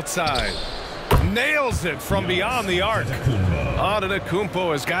 Antetokounmpo outside. Nails it from beyond the arc.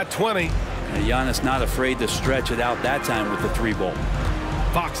 Antetokounmpo has got 20. And Giannis not afraid to stretch it out that time with the 3-ball.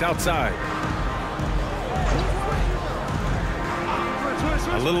 Fox outside.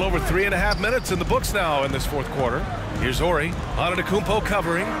 A little over 3.5 minutes in the books now in this 4th quarter. Here's Ori. Antetokounmpo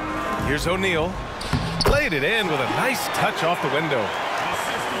covering. Here's O'Neal. Played it in with a nice touch off the window.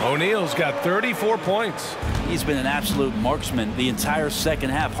 O'Neal's got 34 points. He's been an absolute marksman the entire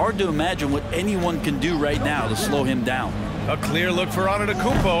second half. Hard to imagine what anyone can do right now to slow him down. A clear look for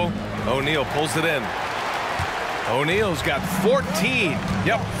Antetokounmpo. O'Neal pulls it in. O'Neal's got 14.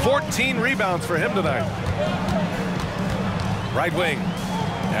 Yep, 14 rebounds for him tonight. Right wing.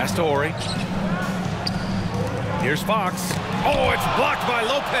 Pass to Ori. Here's Fox. Oh, it's blocked by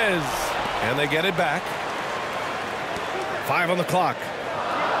Lopez. And they get it back. 5 on the clock.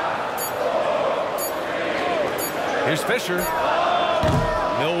 Here's Fisher.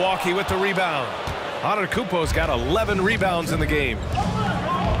 Milwaukee with the rebound. Antetokounmpo's got 11 rebounds in the game.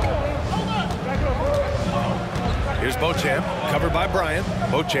 Here's Beauchamp, covered by Bryant.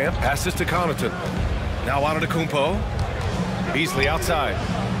 Beauchamp passes to Connaughton. Now Antetokounmpo. Beasley outside.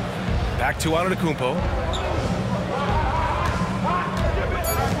 Back to Antetokounmpo.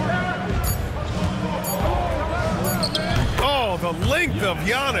 Oh, the length of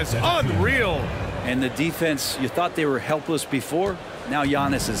Giannis, unreal. And the defense, you thought they were helpless before. Now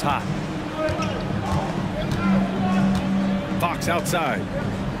Giannis is hot. Fox outside.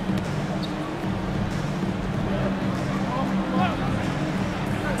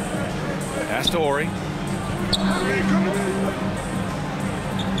 Pass to Ori.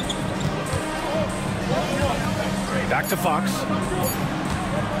 Back to Fox.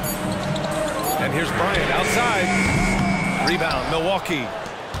 And here's Bryant outside. Rebound, Milwaukee.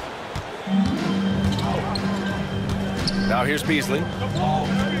 Now here's Beasley.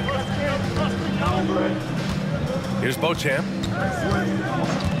 Here's Beauchamp.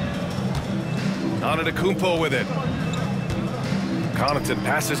 Antetokounmpo with it. Connaughton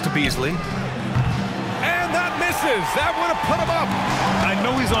passes to Beasley. And that misses. That would have put him up. I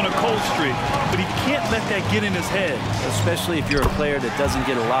know he's on a cold streak, but he can't let that get in his head. Especially if you're a player that doesn't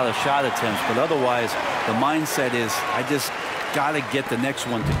get a lot of shot attempts. But otherwise, the mindset is, I just got to get the next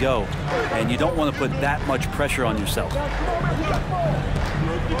one to go. And you don't want to put that much pressure on yourself.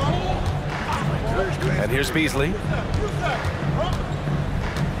 And here's Beasley.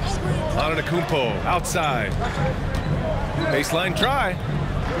 Antetokounmpo outside. Baseline try.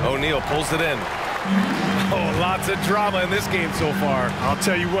 O'Neal pulls it in. Oh, lots of drama in this game so far. I'll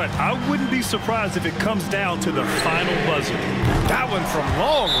tell you what, I wouldn't be surprised if it comes down to the final buzzer. That one from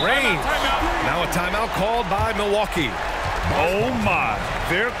long range. Now a timeout called by Milwaukee. Oh my,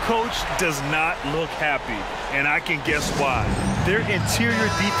 their coach does not look happy, and I can guess why. Their interior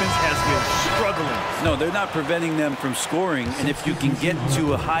defense has been struggling. No, they're not preventing them from scoring, and if you can get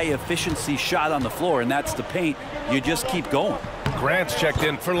to a high-efficiency shot on the floor, and that's the paint, you just keep going. Grant's checked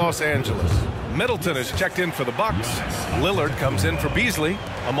in for Los Angeles. Middleton is checked in for the Bucks. Lillard comes in for Beasley.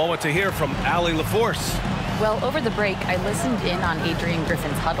 A moment to hear from Allie LaForce. Well, over the break, I listened in on Adrian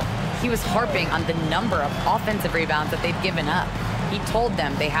Griffin's huddle. He was harping on the number of offensive rebounds that they've given up. He told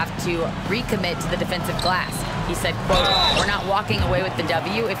them they have to recommit to the defensive glass. He said, quote, "We're not walking away with the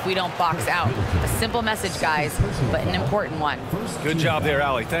W if we don't box out." A simple message, guys, but an important one. Good job there,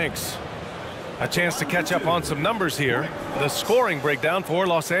 Allie. Thanks. A chance to catch up on some numbers here. The scoring breakdown for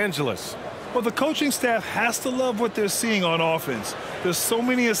Los Angeles. Well, the coaching staff has to love what they're seeing on offense. There's so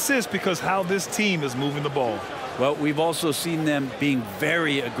many assists because how this team is moving the ball. Well, we've also seen them being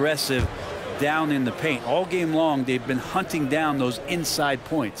very aggressive down in the paint. All game long, they've been hunting down those inside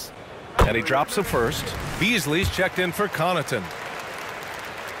points. And he drops the first. Beasley's checked in for Connaughton.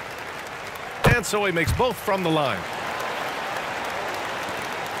 And so he makes both from the line.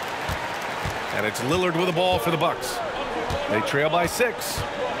 And it's Lillard with the ball for the Bucks. They trail by 6.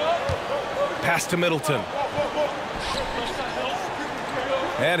 Pass to Middleton.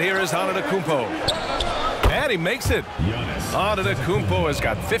 And here is Antetokounmpo. And he makes it. Antetokounmpo has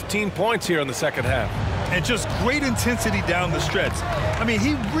got 15 points here in the second half. And just great intensity down the stretch. I mean,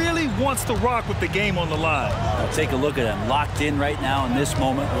 he really wants to rock with the game on the line. Now take a look at him, locked in right now in this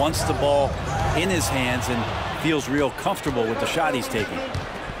moment, wants the ball in his hands and feels real comfortable with the shot he's taking.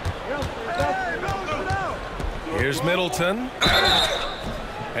 Here's Middleton.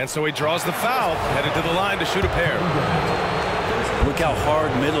 And so he draws the foul, headed to the line to shoot a pair. Look how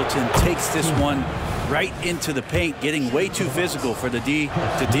hard Middleton takes this one right into the paint, getting way too physical for the D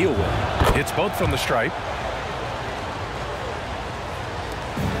to deal with. Hits both from the stripe.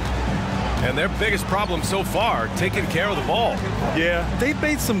 And their biggest problem so far, taking care of the ball. Yeah, they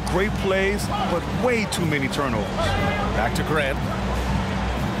made some great plays, but way too many turnovers. Back to Grant.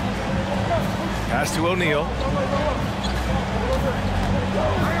 Pass to O'Neal.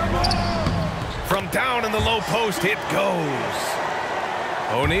 From down in the low post, it goes.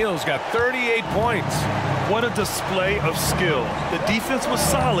 O'Neal's got 38 points. What a display of skill. The defense was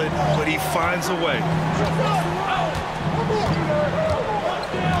solid, but he finds a way.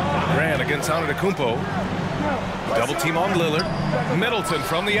 Grant against Antetokounmpo. Double team on Lillard. Middleton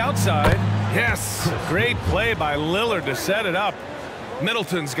from the outside. Yes, great play by Lillard to set it up.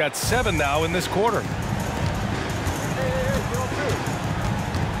 Middleton's got 7 now in this quarter.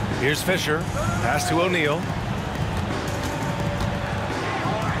 Here's Fisher. Pass to O'Neal.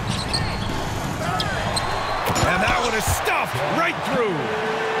 And that one is stuffed right through.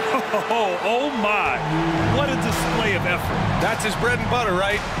 Oh my. What a display of effort. That's his bread and butter,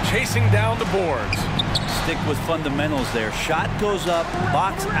 right? Chasing down the boards. stick with fundamentals there. Shot goes up,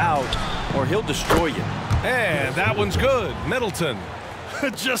 box out, or he'll destroy you. And that one's good. Middleton.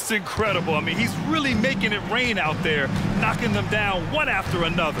 Just incredible. I mean, he's really making it rain out there, knocking them down one after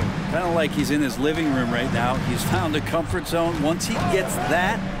another. Kind of like he's in his living room right now. He's found a comfort zone. Once he gets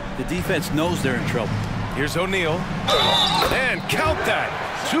that, the defense knows they're in trouble. Here's O'Neal. And count that.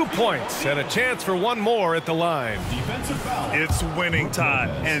 2 points and a chance for one more at the line. It's winning time,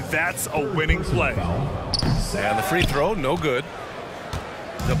 and that's a winning play. And the free throw, no good.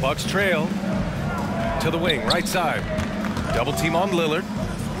 The Bucks trail to the wing, right side. Double team on Lillard.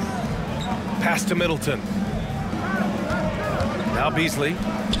 Pass to Middleton. Now Beasley.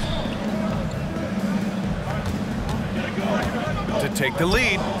 To take the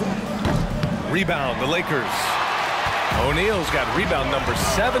lead. Rebound, the Lakers. O'Neal's got rebound number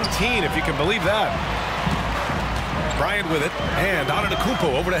 17, if you can believe that. Bryant with it, and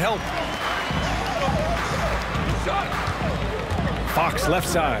Adossama over to help. Fox left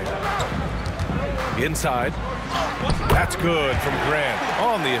side. Inside. That's good from Grant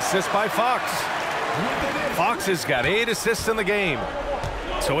on the assist by Fox. Fox has got 8 assists in the game.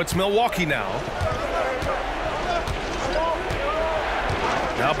 So it's Milwaukee now.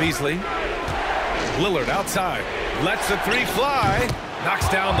 Now Beasley. Lillard outside. Lets the three fly. Knocks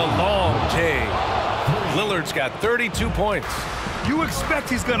down the long J. Lillard's got 32 points. You expect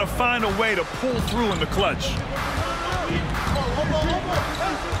he's going to find a way to pull through in the clutch.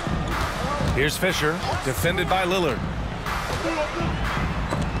 Here's Fisher, defended by Lillard.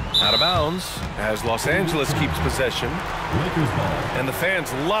 Out of bounds as Los Angeles keeps possession. And the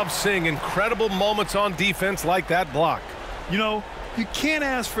fans love seeing incredible moments on defense like that block. You know, you can't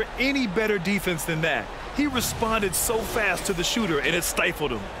ask for any better defense than that. He responded so fast to the shooter, and it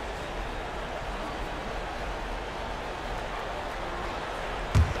stifled him.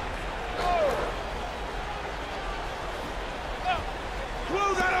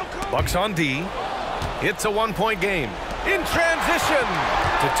 Bucks on D. It's a 1-point game. In transition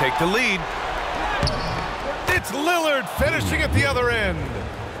to take the lead. It's Lillard finishing at the other end.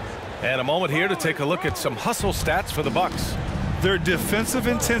 And a moment here to take a look at some hustle stats for the Bucks. Their defensive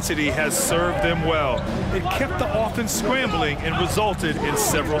intensity has served them well. It kept the offense scrambling and resulted in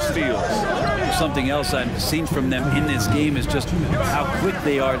several steals. Something else I've seen from them in this game is just how quick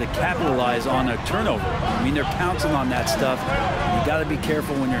they are to capitalize on a turnover. I mean, they're pouncing on that stuff. You got to be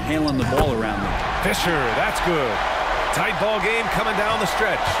careful when you're handling the ball around them. Fisher, that's good. Tight ball game coming down the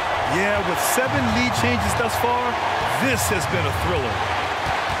stretch. Yeah, with 7 lead changes thus far, this has been a thriller.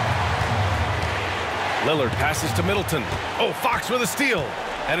 Lillard passes to Middleton. Oh, Fox with a steal.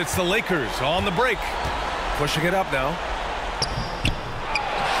 And it's the Lakers on the break. Pushing it up now.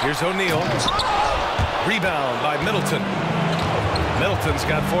 Here's O'Neal. Rebound by Middleton. Middleton's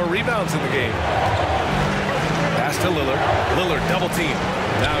got 4 rebounds in the game. Pass to Lillard. Lillard double team.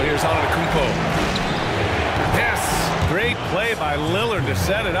 Now here's Adossama. Yes, great play by Lillard to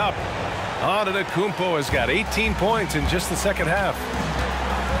set it up. Adossama has got 18 points in just the second half.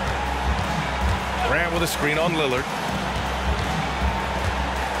 Grant with a screen on Lillard.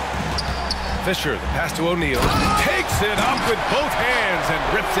 Fisher, the pass to O'Neal. Takes it up with both hands and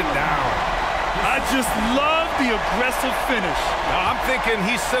rips it down. I just love the aggressive finish. Now, I'm thinking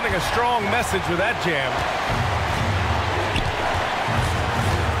he's sending a strong message with that jam.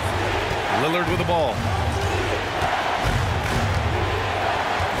 Lillard with the ball.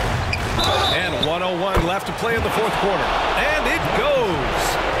 And 1:01 left to play in the fourth quarter. And it goes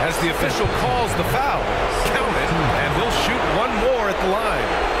as the official calls the foul. Count it, and he'll shoot one more at the line.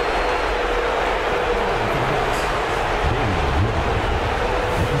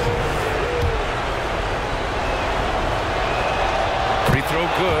 Free throw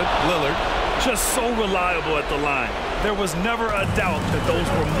good, Lillard. Just so reliable at the line. There was never a doubt that those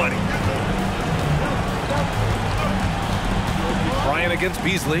were money. Bryant against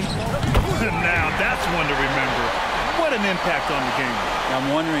Beasley. Now that's one to remember. What an impact on the game.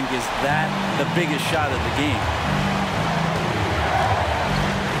 I'm wondering, is that the biggest shot of the game?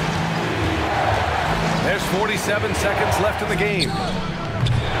 There's 47 seconds left in the game.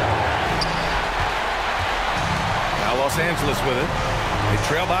 Now Los Angeles with it. They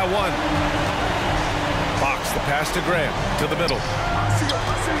trail by 1. Fox, the pass to Grant, to the middle.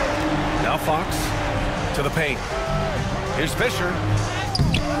 Now Fox to the paint. Here's Fisher.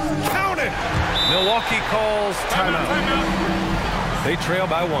 Count it! Milwaukee calls timeout. They trail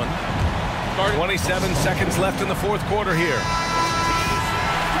by 1. 27 seconds left in the fourth quarter here.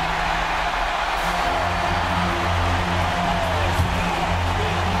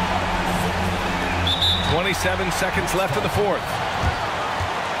 .27 seconds left in the fourth.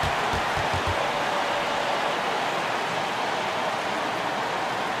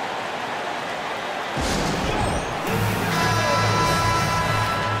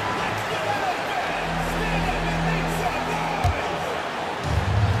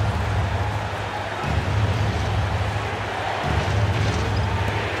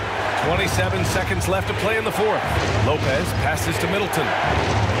 27 seconds left to play in the fourth. Lopez passes to Middleton.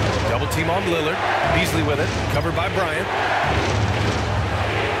 Double team on Lillard. Beasley with it, covered by Bryant.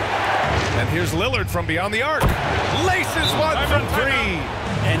 And here's Lillard from beyond the arc. Laces one from three.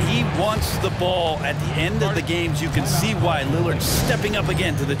 And he wants the ball at the end of the games. You can see why Lillard's stepping up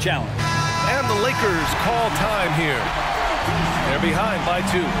again to the challenge. And the Lakers call time here. They're behind by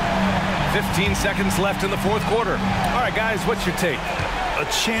 2. 15 seconds left in the fourth quarter. All right, guys, what's your take? A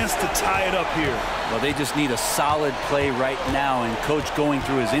chance to tie it up here. Well, they just need a solid play right now, and Coach going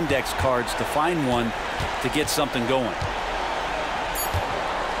through his index cards to find one to get something going.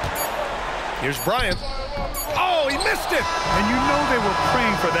 Here's Bryant. Oh, he missed it. And you know they were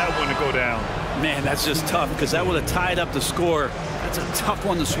praying for that one to go down. Man, that's just tough because that would have tied up the score. That's a tough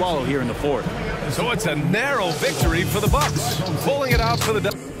one to swallow here in the fourth. So it's a narrow victory for the Bucks, pulling it out for the